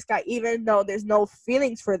reject the nice guy, even though there's no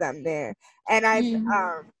feelings for them there. And I've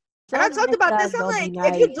Some talked nice about guys this. I'm don't be like,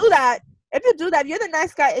 nice. if you do that, you're the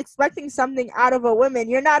nice guy expecting something out of a woman.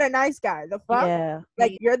 You're not a nice guy. The fuck? Yeah.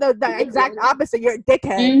 Like you're the exact opposite. You're a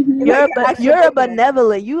dickhead. Mhm. You're a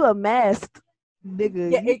benevolent. You a masked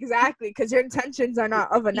nigga. Yeah, exactly. Because your intentions are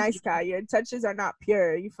not of a nice guy. Your intentions are not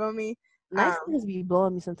pure. You feel me? Nice niggas be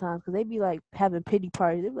blowing me sometimes because they be like having pity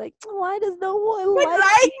parties. They be like, why does no one Like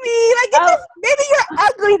like me? Like get maybe you're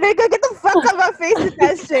ugly, nigga. Get the fuck out of my face with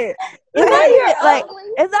that shit. It's not Like, even like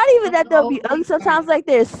it's not even that they'll be ugly. Sometimes like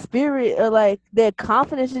their spirit or like their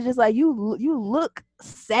confidence is just like you look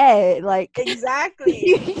sad. Like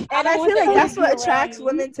exactly. And I feel like that's what attracts you.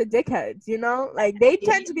 women to dickheads. You know, like they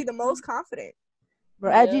tend to be the most confident.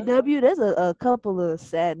 Bro, at GW, there's a couple of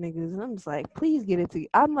sad niggas, and I'm just like, please get it to you.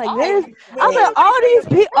 I'm like, all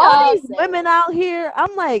these women out here.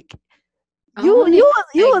 I'm like, you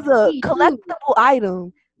was a collectible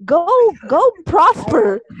item. Go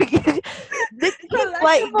prosper.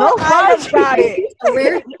 Like go find it. A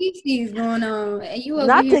rare species going on, and you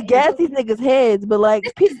not to gas these niggas' heads, but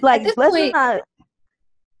like let's not.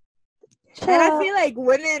 And I feel like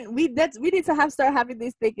women, we need to start having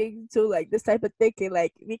these thinking too, like this type of thinking.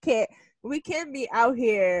 Like we can't be out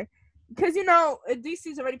here, because DC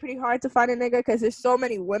is already pretty hard to find a nigga because there's so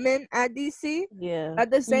many women at DC. Yeah. At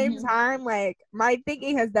the same time, like my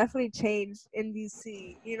thinking has definitely changed in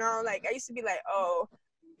DC. Like I used to be like, oh,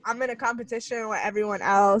 I'm in a competition with everyone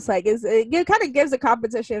else. Like it kind of gives a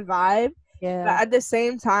competition vibe. Yeah. But at the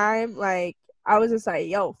same time, like I was just like,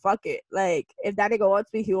 yo, fuck it. Like, if that nigga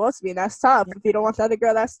wants me, he wants me. And that's tough. If you don't want the other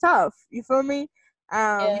girl, that's tough. You feel me?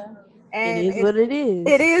 And it is what it is.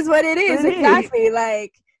 It is what it is. Exactly.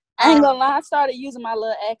 Like, I ain't gonna lie. I started using my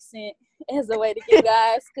little accent as a way to get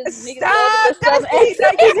guys. Cause niggas love the Stop!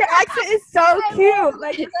 accent. Your accent is so cute.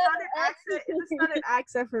 Like, the southern accent is a southern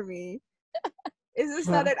accent for me. It's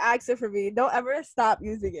a Southern accent for me. Don't ever stop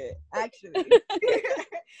using it, actually.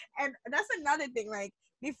 And that's another thing. Like,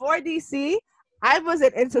 before DC, I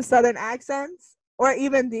wasn't into Southern accents or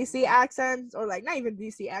even DC accents, or like not even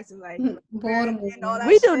DC accents, like Baltimore. and all that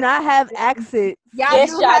We do shit. not have accents. Yeah, Yes,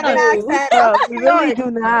 you y'all have an do. accent. Bro, I'm we from really York.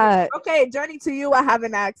 do not. Okay, Journey, to you, I have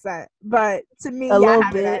an accent, but to me, A yeah, I little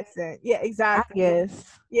have an bit. accent. Yeah, I exactly.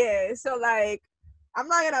 guess. Yeah, so like, I'm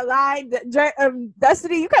not gonna lie,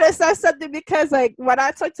 Destiny, you could have said something, because like when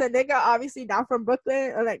I talk to a nigga, obviously not from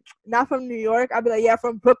Brooklyn or like not from New York, I'll be like, yeah,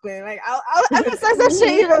 from Brooklyn. Like I'll emphasize that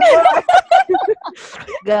shit even more.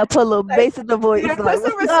 Gotta put a little bass in the voice. Yeah, Like, put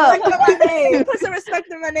some what's up? respect on my name. Put some respect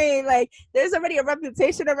on my name. Like, there's already a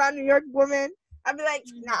reputation around New York women. I'd be like,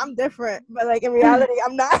 nah, I'm different, but like in reality,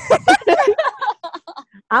 I'm not.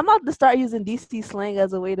 I'm about to start using DC slang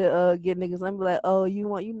as a way to get niggas. I'm be like, oh, you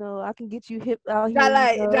want, I can get you hip out here.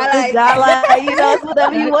 Jolly, You know, jolly. it's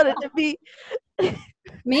whatever you want it to be.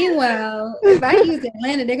 Meanwhile, if I use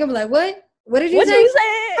Atlanta, they're gonna be like, "What? What did you What say?" you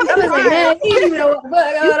saying? I'm gonna say, "Man, you don't even know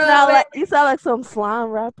what." You sound like some slime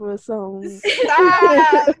rapper or something.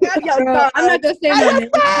 Stop. Yo, Bro, no, I'm not gonna say my name.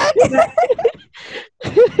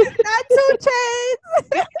 not 2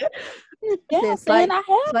 Chainz. Yeah, Said saying I have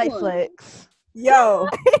Slight one. flex. Yo.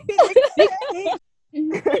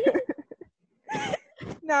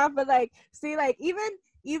 Nah, but like, see, like even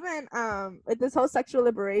with this whole sexual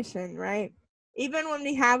liberation, right? Even when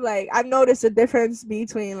we have like, I've noticed a difference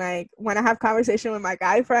between like when I have conversation with my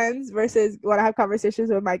guy friends versus when I have conversations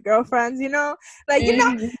with my girlfriends. You know, like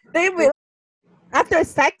they will. After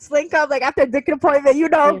sex link up, like after dick appointment,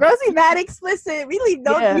 girls be mad explicit. We leave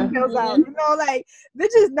no details out. Like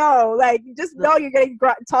bitches know, like just know you're getting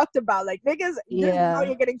talked about. Like niggas, just know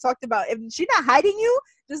you're getting talked about. If she not hiding you,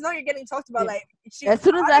 just know you're getting talked about. Like as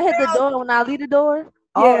soon as I hit the door, when I leave the door,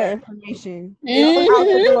 all the information out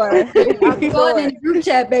the door. Out the You door. going in the group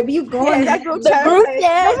chat, baby. You going Yeah, in that group The chat. group Like,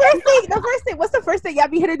 chat. the first thing. What's the first thing y'all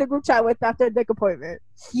be hitting the group chat with after a dick appointment?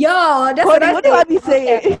 Yo, that's Courtney, what do I be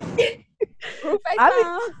Okay. saying? Group I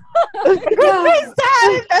FaceTime. Group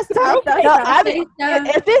FaceTime. That's tough. That's No, tough. I mean,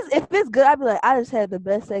 FaceTime. if it's good, I'd be like, I just had the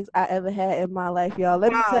best sex I ever had in my life, y'all.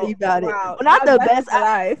 Let me tell you about it. Wow. Well, not the That's best, my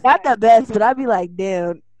life. not the best, but I'd be like,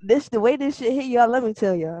 damn, the way this shit hit y'all. Let me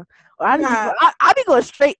tell y'all. Or I be going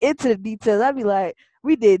straight into the details. I'd be like,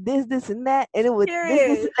 we did this, and that, and it was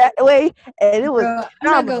this and that way, and it was. Bro,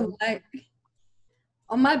 I'm not gonna lie.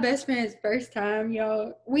 On my best friend's first time,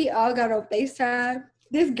 y'all, we all got on FaceTime.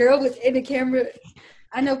 This girl was in the camera.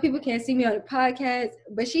 I know people can't see me on the podcast,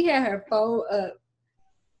 but she had her phone up,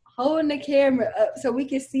 holding the camera up so we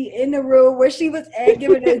could see in the room where she was at,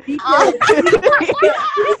 giving us details.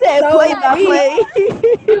 He said So play by play.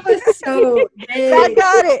 It was so big. I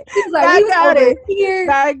got it. She was like, I we was got over it. here.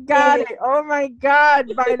 I got it. Oh my god,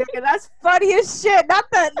 my nigga, that's funny as shit. Not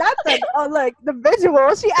the oh like the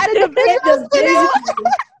visual. She added the visuals to it.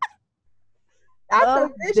 Not the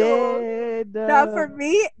visual. Now for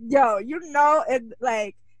me, yo, and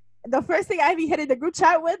like the first thing I be hitting the group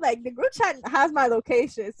chat with, like the group chat has my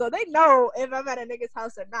location, so they know if I'm at a nigga's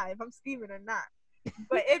house or not, if I'm scheming or not.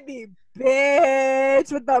 But it be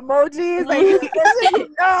bitch with the emojis,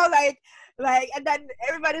 like, and then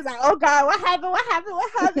everybody's like, "Oh God, what happened? What happened?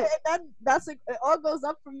 What happened?" And then it all goes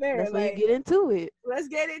up from there. That's when like, you get into it. let's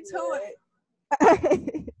get into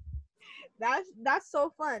it. That's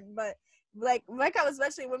so fun, but like I was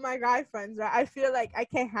mentioning with my guy friends, right? I feel like I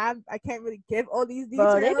can't really give all these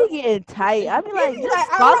details. Bro, they be getting tight. I be like,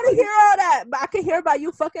 I want to hear all that, but I can hear about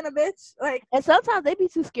you fucking a bitch. Like, and sometimes they be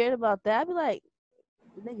too scared about that. I be like,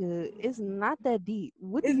 nigga, it's not that deep.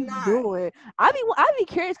 What are you doing? I be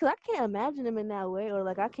curious because I can't imagine them in that way, or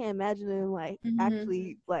like I can't imagine them like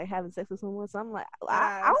actually like having sex with someone. So I'm like,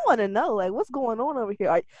 I want to know like what's going on over here.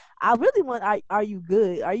 I really want. Are you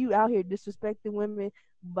good? Are you out here disrespecting women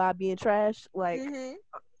by being trash? Like,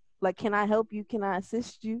 like can I help you? Can I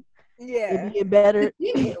assist you? Yeah, being better.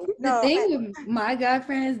 The thing with my guy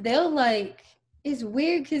friends, they'll like. It's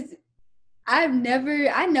weird because I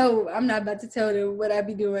know I'm not about to tell them what I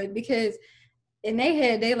be doing because in their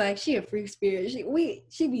head they like she a free spirit.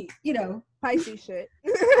 She be Pisces shit.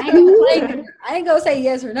 I ain't gonna say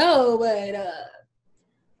yes or no, but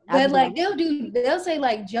like they'll say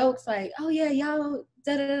like jokes like, oh yeah, y'all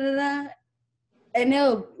da da da da, and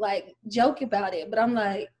they'll like joke about it. But I'm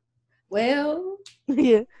like, well,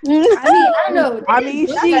 yeah. I know. I mean,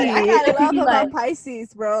 I gotta love about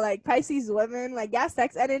Pisces, bro. Like Pisces women, like y'all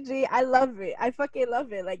sex energy. I love it. I fucking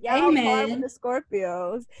love it. Like y'all par with the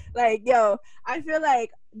Scorpios. Like yo, I feel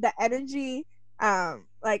like the energy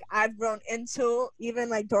like I've grown into, even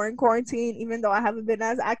like during quarantine, even though I haven't been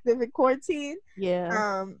as active in quarantine.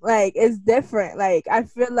 Yeah. Like it's different. Like I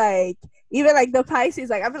feel like even like the Pisces,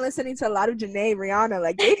 like I've been listening to a lot of Janae, Rihanna,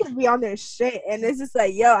 like they just be on their shit, and it's just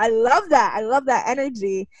like, yo, I love that. I love that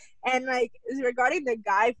energy. And like regarding the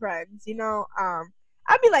guy friends, you know,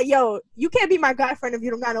 I'd be like, yo, you can't be my guy friend if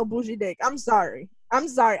you don't got no bougie dick. I'm sorry. I'm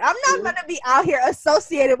not gonna be out here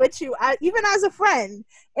associated with you. Even as a friend,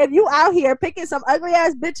 if you out here picking some ugly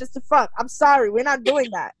ass bitches to fuck, I'm sorry. We're not doing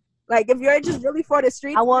that. Like, if you're just really for the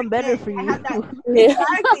streets, I want better for you.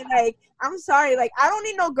 Exactly. Like, I'm sorry. Like, I don't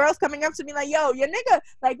need no girls coming up to me like, yo, your nigga,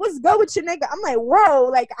 like, what's good with your nigga? I'm like, whoa.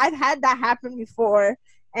 Like, I've had that happen before.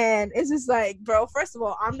 And it's just like, bro, first of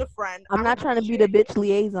all, I'm the friend. I'm not trying to be the bitch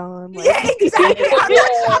liaison. Like. Yeah, exactly. I'm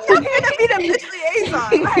not gonna be the bitch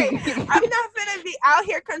liaison. Like, I'm not gonna be out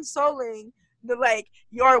here consoling the like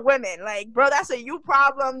your women. Like, bro, that's a you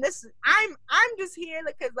problem. I'm just here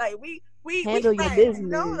because like we handle friends, your business. You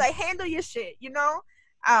know, like handle your shit. You know,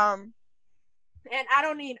 and I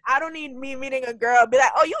don't need me meeting a girl be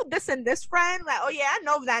like, oh, you this and this friend, like, oh yeah, I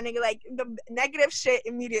know that nigga, like the negative shit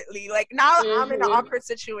immediately. Like now I'm in an awkward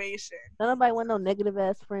situation. Nobody want no negative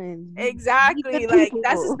ass friends. Exactly. Like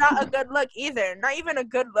that's just not a good look either. Not even a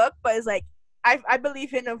good look, but it's like I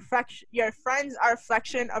believe in your friends are a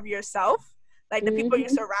reflection of yourself. Like the people you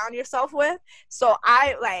surround yourself with. So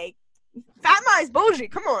I like Fatma is bougie.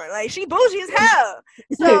 Come on, like she bougie as hell.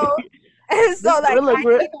 So and so like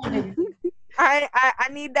I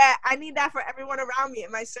need that. I need that for everyone around me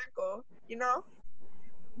in my circle, you know.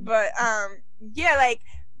 But yeah, like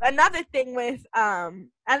another thing with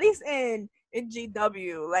at least in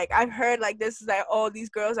GW, like I've heard like this is like, oh, these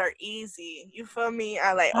girls are easy. You feel me?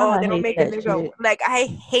 I like, oh, they don't make a nigga. Like I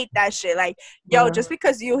hate that shit. Like, yo, just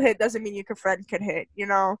because you hit doesn't mean your friend could hit. You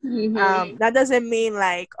know, that doesn't mean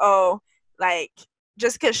like, oh, like.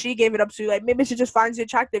 Just because she gave it up to you, like maybe she just finds you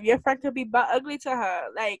attractive. Your friend could be butt ugly to her.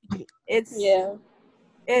 Like it's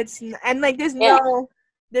and like there's no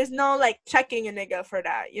like checking a nigga for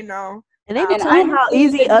that, you know. And they be telling how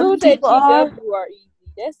easy other people are easy.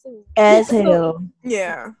 That's as hell.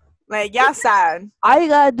 Yeah, like y'all sad. All you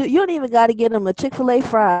gotta do, you don't even gotta get them a Chick-fil-A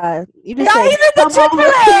fry. You just not say, even the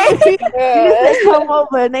Chick-fil-A. You just say come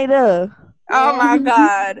over and they there. Oh my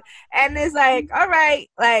god! And it's like, all right,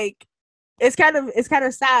 like. It's kind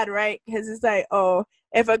of sad, right? Because it's like, oh,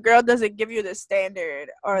 if a girl doesn't give you the standard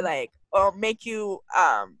or like, or make you,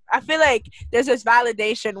 I feel like there's this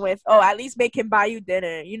validation with, oh, at least make him buy you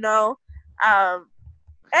dinner, you know?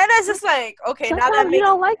 And it's just like, okay, sometimes now that you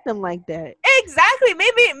don't like them like that. Exactly.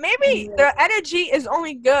 Maybe their energy is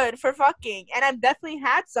only good for fucking. And I've definitely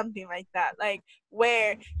had something like that, like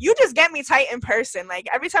where you just get me tight in person. Like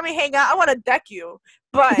every time we hang out, I want to deck you.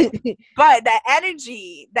 But the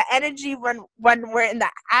energy when we're in the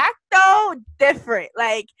act though, different.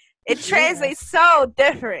 Like it translates so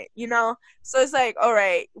different, you know. So it's like, all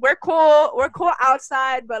right, we're cool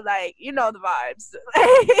outside, but like, you know the vibes.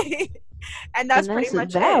 And that's pretty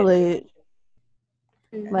much valid.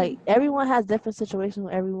 Like everyone has different situations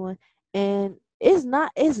with everyone, and it's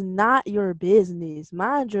not your business.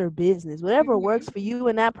 Mind your business. Whatever works for you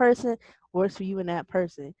and that person works for you and that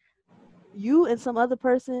person. You and some other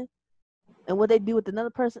person and what they do with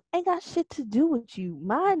another person ain't got shit to do with you.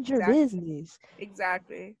 Mind your business.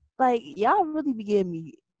 Exactly. Like y'all really be getting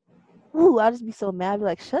me. Ooh, I just be so mad. Be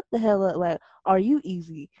like, shut the hell up. Like, are you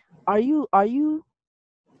easy? Are you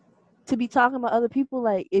to be talking about other people?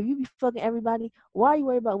 Like, if you be fucking everybody, why are you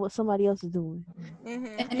worried about what somebody else is doing?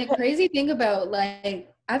 And the crazy thing about,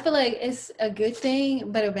 like, I feel like it's a good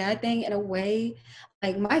thing, but a bad thing in a way.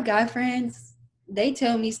 Like, my guy friends, they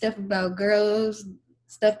tell me stuff about girls,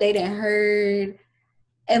 stuff they done heard.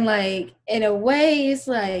 And, like, in a way, it's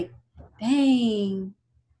like, dang,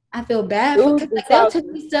 I feel bad. Because like, they'll tell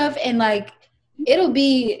me stuff, and, like, it'll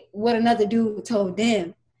be what another dude told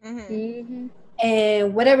them.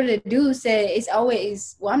 And whatever the dude said, it's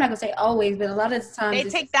always, well, I'm not going to say always, but a lot of the times they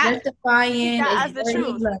it's take that, justifying. that as the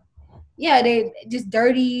truth. Like, yeah, they just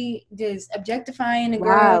dirty, just objectifying the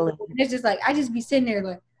girl. Wow. It's just like, I just be sitting there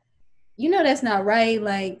like, you know that's not right.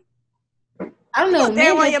 Like, I don't know.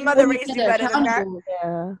 Damn, why your mother raised you better than that.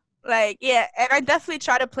 Yeah. Like, yeah, and I definitely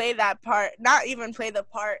try to play that part. Not even play the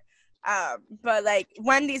part, but like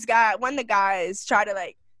when the guys try to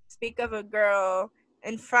like speak of a girl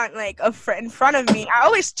in front in front of me, I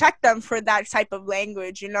always check them for that type of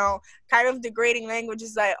language, you know, kind of degrading language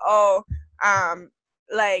is like, oh,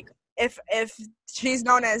 like if she's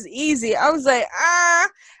known as easy, I was like,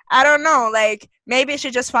 I don't know. Like, maybe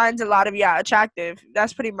she just finds a lot of y'all attractive.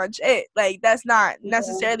 That's pretty much it. Like, that's not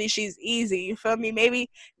necessarily she's easy. You feel me? Maybe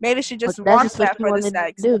she just wants that for the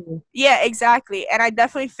sex. Yeah, exactly. And I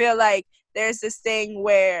definitely feel like there's this thing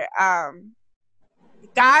where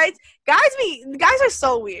guys are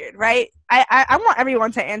so weird, right? I want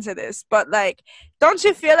everyone to answer this, but like, don't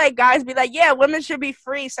you feel like guys be like, yeah, women should be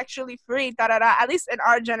free, sexually free, da da da, at least in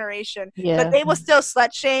our generation, but they will still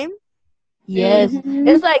slut shame? Yes.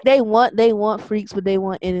 It's like they want freaks, but they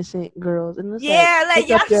want innocent girls, and it's like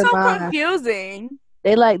y'all so confusing.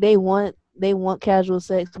 They want casual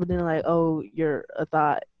sex, but then like, oh, you're a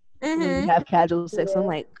thought when you have casual sex. I'm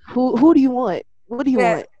like, who do you want? What do you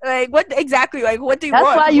want? Like, what exactly? Like, what do you want?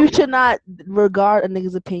 That's why you should not regard a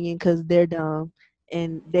nigga's opinion, because they're dumb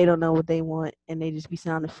and they don't know what they want, and they just be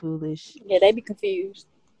sounding foolish. Yeah, they be confused.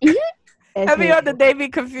 Every other day be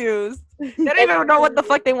confused. They don't even know what the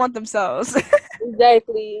fuck they want themselves.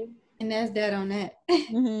 Exactly. And that's that on that.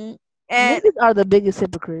 And niggas are the biggest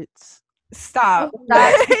hypocrites. Stop.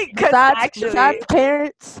 Besides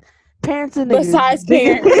parents and niggas. Besides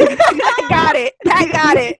parents. I got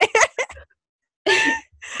it.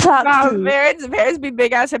 Parents be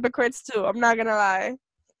big ass hypocrites too. I'm not gonna lie.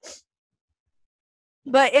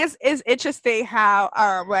 But it's interesting how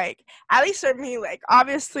like, at least for me, like,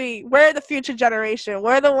 obviously we're the future generation.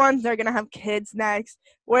 We're the ones that are gonna have kids next.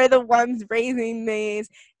 We're the ones raising these.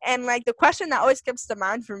 And like, the question that always comes to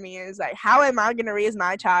mind for me is like, how am I gonna raise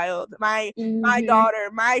my child, my daughter,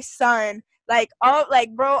 my son? Like,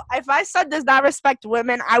 bro, if my son does not respect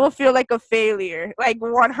women, I will feel like a failure, like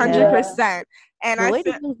 100%. And the way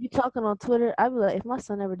you be talking on Twitter, I'd be like, if my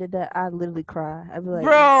son ever did that, I'd literally cry. I'd be like,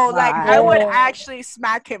 bro, like, I would actually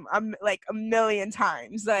smack him like a million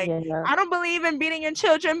times. Like, I don't believe in beating your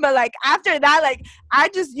children, but like, after that, like, I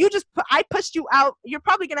pushed you out. You're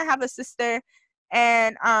probably gonna have a sister,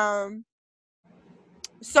 and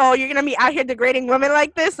so you're gonna be out here degrading women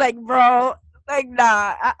like this, like, bro. Like,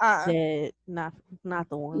 nah, yeah, not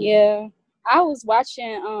the one. Yeah, I was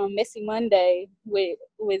watching Messy Monday with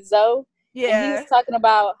Zoe. Yeah, and he was talking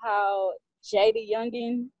about how Jada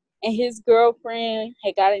Youngin and his girlfriend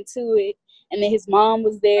had got into it, and then his mom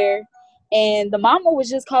was there, and the mama was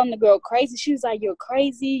just calling the girl crazy. She was like, "You're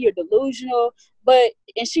crazy, you're delusional."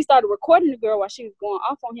 And she started recording the girl while she was going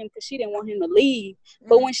off on him because she didn't want him to leave.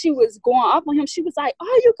 But when she was going off on him, she was like,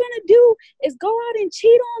 all you're gonna do is go out and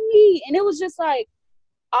cheat on me. And it was just like,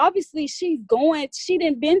 obviously she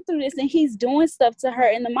didn't been through this, and he's doing stuff to her,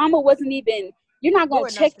 and the mama wasn't even, you're not gonna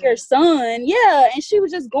check your son. Yeah. And she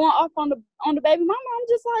was just going off on the baby mama. I'm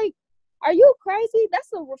just like, are you crazy?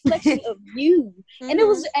 That's a reflection of you. And I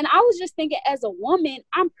was just thinking, as a woman,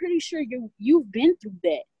 I'm pretty sure you've been through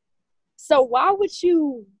that. So why would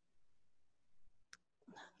you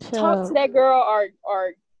talk to that girl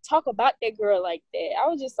or talk about that girl like that? I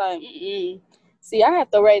was just like, See, I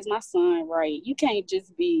have to raise my son right. You can't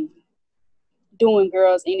just be doing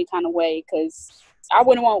girls any kind of way, because I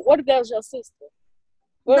wouldn't want, what if that was your sister?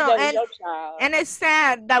 And it's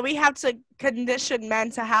sad that we have to condition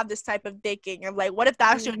men to have this type of thinking of like, what if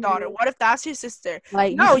that's your daughter? What if that's your sister?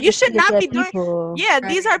 Like, no, you should not be doing. Yeah,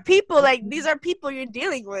 these are people. Like, these are people you're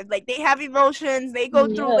dealing with. Like, they have emotions. They go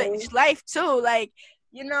through life too. Like,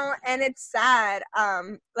 you know, and it's sad.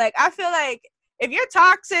 Like, I feel like if you're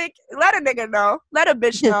toxic, let a nigga know. Let a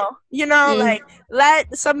bitch know. You know, like,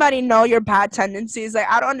 let somebody know your bad tendencies. Like,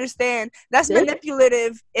 I don't understand. That's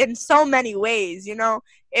manipulative in so many ways, you know?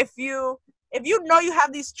 If you know you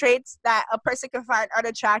have these traits that a person can find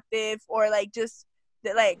unattractive, or like, just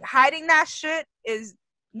like hiding that shit is,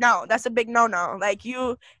 no, that's a big no-no. Like,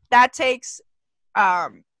 that takes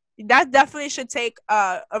that definitely should take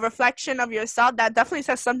a reflection of yourself. That definitely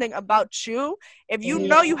says something about you. If you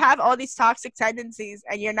know you have all these toxic tendencies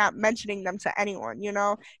and you're not mentioning them to anyone, you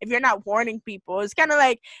know, if you're not warning people, it's kind of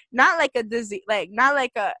like, not like a disease, like not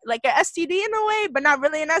like a STD in a way, but not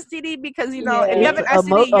really an STD, because, you know, if you have an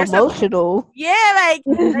STD, you're emotional. Like,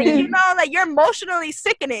 you know, like, you're emotionally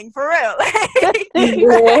sickening for real. Like,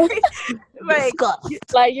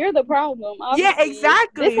 you're the problem. Obviously. Yeah,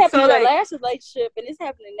 exactly. This happened in the last relationship, and it's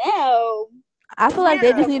happening now. I feel like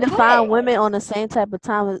they just need to find women on the same type of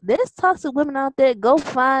time. There's toxic women out there. Go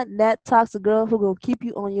find that toxic girl who gonna keep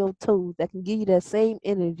you on your toes, that can give you that same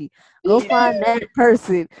energy. Go find that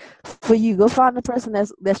person for you. Go find the person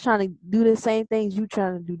that's trying to do the same things you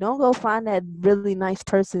trying to do. Don't go find that really nice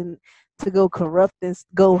person to go corrupt and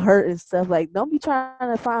go hurt and stuff. Like, don't be trying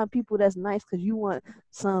to find people that's nice because you want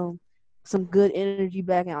some good energy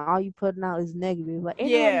back, and all you putting out is negative. Like,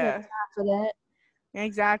 ain't no time for that.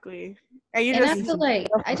 Exactly. And you And just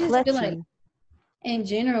I just feel like Self-reflection. in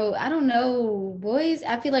general, I don't know, boys,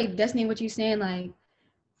 I feel like Destiny, what you saying, like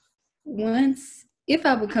once if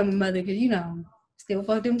I become a mother, because still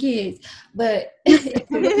fuck them kids. But if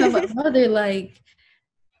I become a mother, like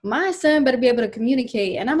my son better be able to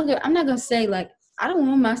communicate. And I'm not gonna say like I don't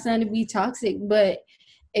want my son to be toxic, but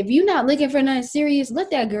if you're not looking for nothing serious, let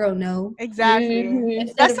that girl know. exactly.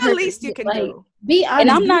 Instead That's of the her least you can like do. be And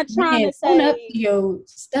honest, I'm be not a trying man, to own up say, to your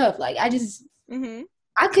stuff. Like Mm-hmm.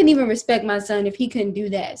 I couldn't even respect my son if he couldn't do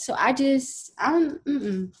that. So I'm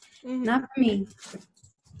Mm-hmm. not for me.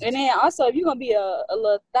 and then also if you're gonna be a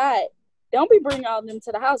little thought, don't be bringing all them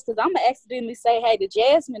to the house because I'm gonna accidentally say, "Hey, to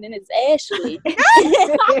Jasmine," and it's Ashley. I'm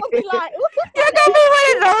gonna be like, "Ooh, You're gonna be one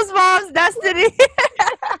of those moms, Destiny.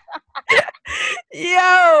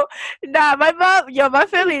 Yo, nah, my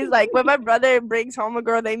family is like when my brother brings home a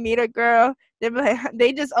girl, they meet a girl, they be like,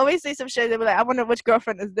 they just always say some shit. They be like, I wonder which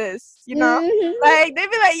girlfriend is this, you know? Like they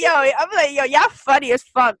be like, yo, I'm like, yo, y'all funny as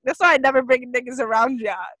fuck. That's why I never bring niggas around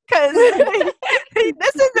y'all, cause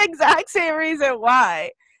this is the exact same reason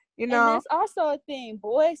why, you And know? that's also a thing.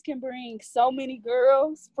 Boys can bring so many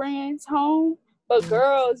girls, friends home, but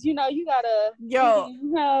girls, you gotta, Yo,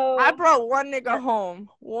 I brought one nigga home,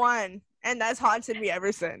 one, and that's haunted me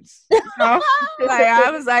ever since. You know? Like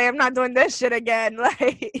I was like, I'm not doing this shit again.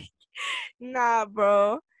 Like, nah,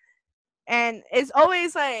 bro. And it's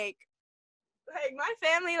always like my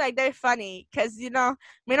family, like they're funny because we don't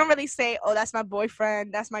really say, oh, that's my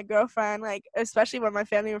boyfriend, that's my girlfriend. Like especially when my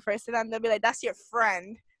family refers to them, they'll be like, that's your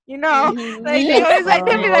friend. You know, like they always like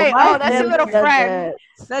they'll be Oh, like, my oh, that's your family little does friend, that.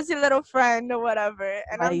 that's your little friend or whatever.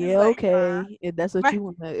 And Like, I'm just yeah, like, nah. okay. If that's what My you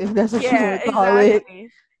want to, if that's what you Yeah, want to call it.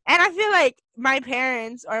 exactly. And I feel like my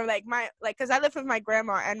parents or like because I live with my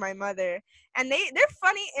grandma and my mother, and they're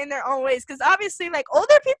funny in their own ways. Because obviously, like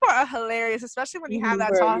older people are hilarious, especially when you have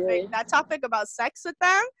Very that topic about sex with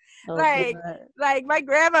them. Oh Like, God. like my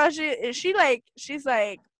grandma, she's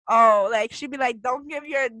like. Oh, like she'd be like, "Don't give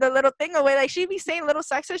the little thing away." Like she'd be saying little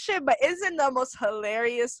sexist shit, but is in the most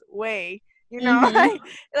hilarious way. You know,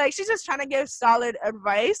 like she's just trying to give solid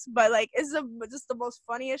advice, but like it's just the most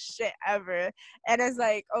funniest shit ever. And it's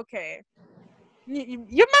like, okay,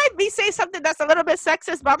 you might be saying something that's a little bit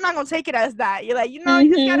sexist, but I'm not gonna take it as that. You're like, you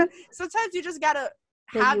just gotta. Sometimes you just gotta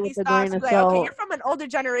Take have it with these a thoughts. grain And of be like, okay, you're salt. from an older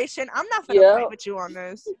generation. I'm not gonna fight with you on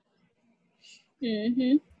this.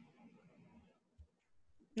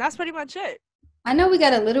 That's pretty much it. I know we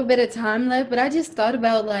got a little bit of time left, but I just thought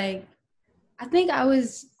about like I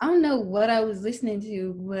don't know what I was listening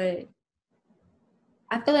to, but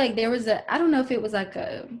I feel like there was I don't know if it was like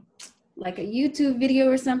a YouTube video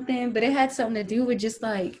or something, but it had something to do with just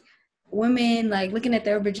like women like looking at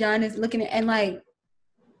their vaginas, looking at and like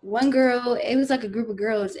one girl, it was like a group of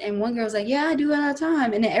girls, and one girl was like, "Yeah, I do it all the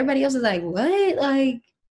time," and then everybody else was like, "What? Like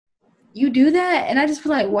you do that?" And I just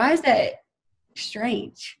feel like, why is that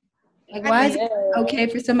strange? Like, I why mean, is it okay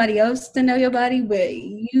for somebody else to know your body, but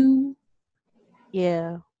you?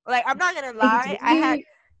 Yeah. Like, I'm not gonna lie. I had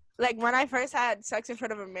like when I first had sex in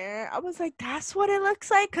front of a mirror, I was like, "That's what it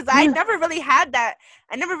looks like," because I never really had that.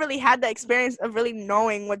 I never really had the experience of really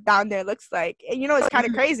knowing what down there looks like. And it's kind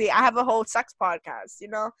of crazy. I have a whole sex podcast.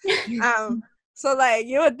 So like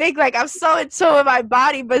you would think like I'm so in tune with my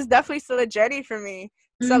body, but it's definitely still a journey for me.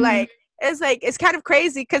 So like it's kind of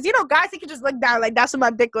crazy because guys, they can just look down like that's what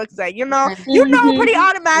my dick looks like. You know pretty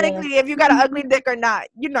automatically if you got an ugly dick or not.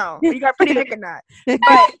 Or you got a pretty dick or not.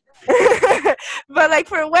 But but like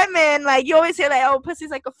for women, like you always hear like, oh,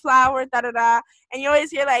 pussy's like a flower, da da da, and you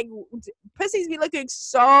always hear like pussies be looking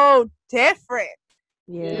so different.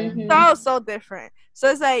 Yeah. So different.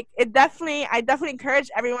 So it's like I definitely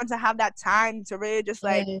encourage everyone to have that time to really just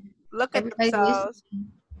like look at themselves.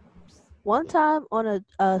 One time on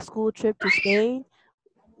a school trip to Spain,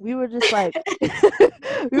 we were just like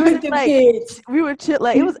we were chill,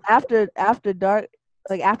 like it was after dark,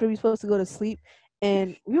 like after we were supposed to go to sleep,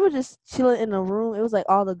 and we were just chilling in a room. It was like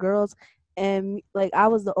all the girls, and like I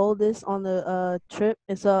was the oldest on the trip,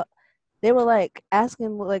 and so they were like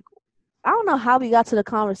asking like I don't know how we got to the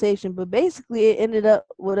conversation, but basically it ended up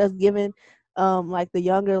with us giving like the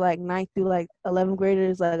younger like 9th through like 11th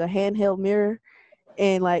graders like a handheld mirror,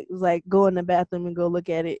 and like was like go in the bathroom and go look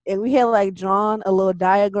at it, and we had like drawn a little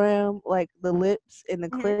diagram like the lips and the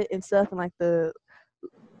clit and stuff, and like the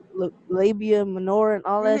labia minora and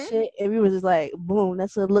all that shit, and we were just like, boom,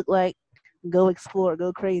 that's what it looked like. Go explore,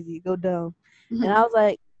 go crazy, go dumb. And I was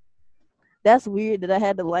like, that's weird that I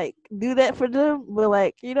had to like do that for them, but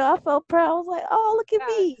like I felt proud. I was like, oh, look at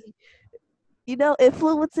me,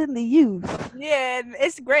 influencing the youth. Yeah,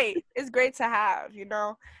 it's great to have,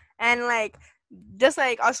 and like just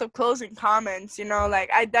like also closing comments, you know, like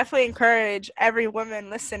I definitely encourage every woman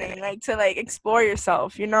listening, like to like explore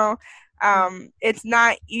yourself, you know. It's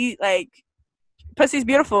not like pussy's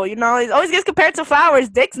beautiful, you know. It always gets compared to flowers.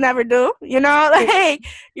 Dicks never do, you know. Like,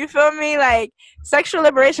 you feel me? Like, sexual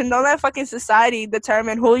liberation. Don't let fucking society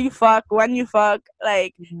determine who you fuck, when you fuck.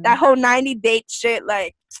 Like, that whole 90 date shit.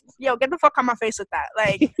 Like, yo, get the fuck on my face with that.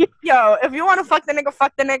 Like, yo, if you want to fuck the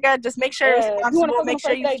nigga. Just make sure you're responsible. Make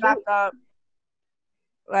sure you strapped up.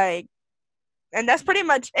 Like, and that's pretty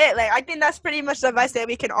much it. Like, I think that's pretty much the advice that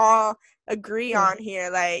we can all agree on here.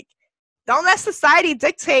 Like, don't let society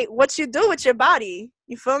dictate what you do with your body.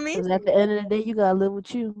 You feel me? Because at the end of the day, you gotta live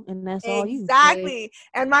with you, and that's all you. Exactly.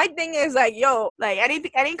 And my thing is like, yo, like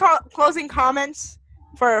any closing comments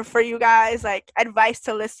for you guys, like advice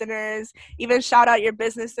to listeners, even shout out your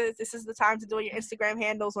businesses. This is the time to do your Instagram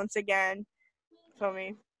handles once again. Feel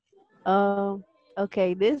me?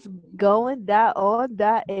 Okay, this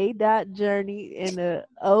going.on.a.journey and the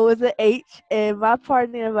O is an H, and my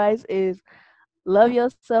partner advice is love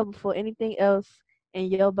yourself before anything else,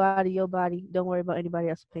 and your body, your body. Don't worry about anybody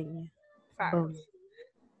else's opinion. Boom.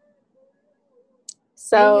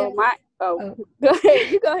 So go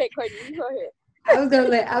ahead. You go ahead, Courtney. You go ahead. I was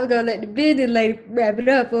gonna let the business lady wrap it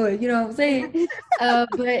up for you know what I'm saying.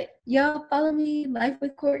 But y'all follow me, Life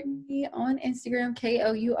with Courtney, on Instagram,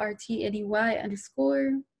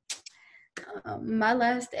 KOURTNEY_. My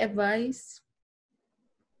last advice: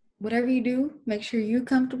 whatever you do, make sure you're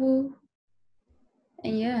comfortable.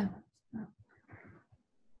 And yeah.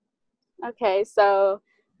 Okay, so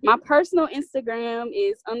my personal Instagram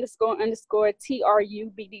is __TRUBDP.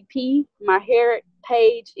 My hair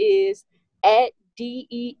page is at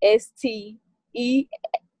DESTE.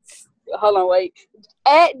 Hold on, wait.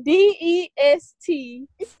 At DESTECHIQUE.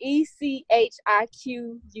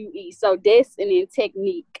 So this and then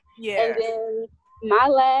technique. Yeah. And then my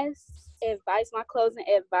last advice, my closing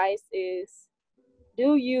advice is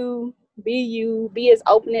do you, be as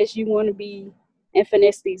open as you want to be, and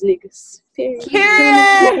finesse these niggas. Period.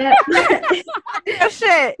 Girl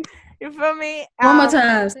shit. You feel me? One more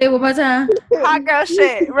time. Say it one more time. Hot girl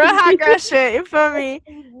shit. Real hot girl shit. You feel me?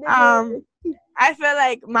 I feel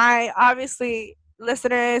like my, obviously,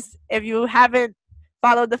 listeners, if you haven't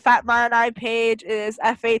followed the Fatma and I page, is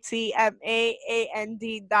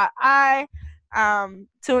FATMAAND.I.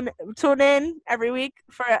 Tune in every week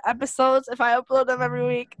for episodes. If I upload them every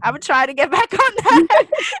week, I would try to get back on that.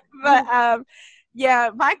 But yeah,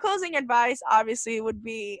 my closing advice obviously would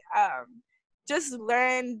be just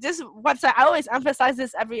learn, just what's I always emphasize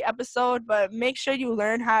this every episode, but make sure you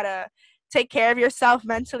learn how to take care of yourself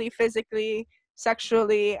mentally, physically,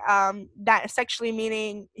 sexually. That sexually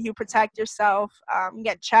meaning you protect yourself,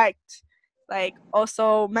 get checked. Like,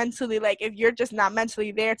 also mentally, like if you're just not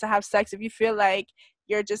mentally there to have sex, if you feel like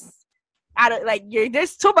you're just out of, like,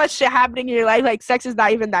 there's too much shit happening in your life, like sex is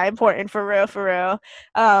not even that important, for real.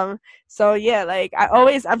 So yeah, like I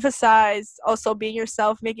always emphasize also being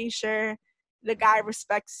yourself, making sure the guy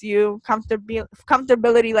respects you,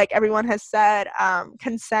 comfortability, like everyone has said,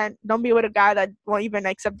 consent. Don't be with a guy that won't even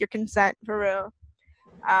accept your consent, for real.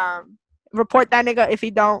 Report that nigga if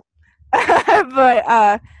he don't.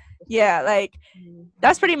 But yeah, like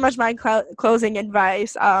that's pretty much my closing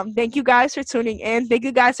advice. Thank you guys for tuning in. Thank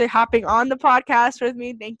you guys for hopping on the podcast with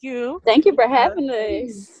me. Thank you for having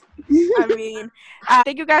us. I mean,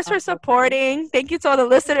 thank you guys for supporting. Thank you to all the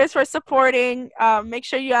listeners for supporting. Make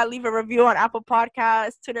sure you leave a review on Apple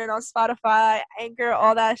Podcasts, tune in on Spotify, Anchor,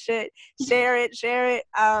 all that shit. Share it.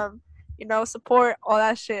 Support all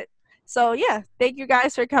that shit. So yeah, thank you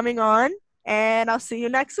guys for coming on, and I'll see you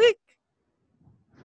next week.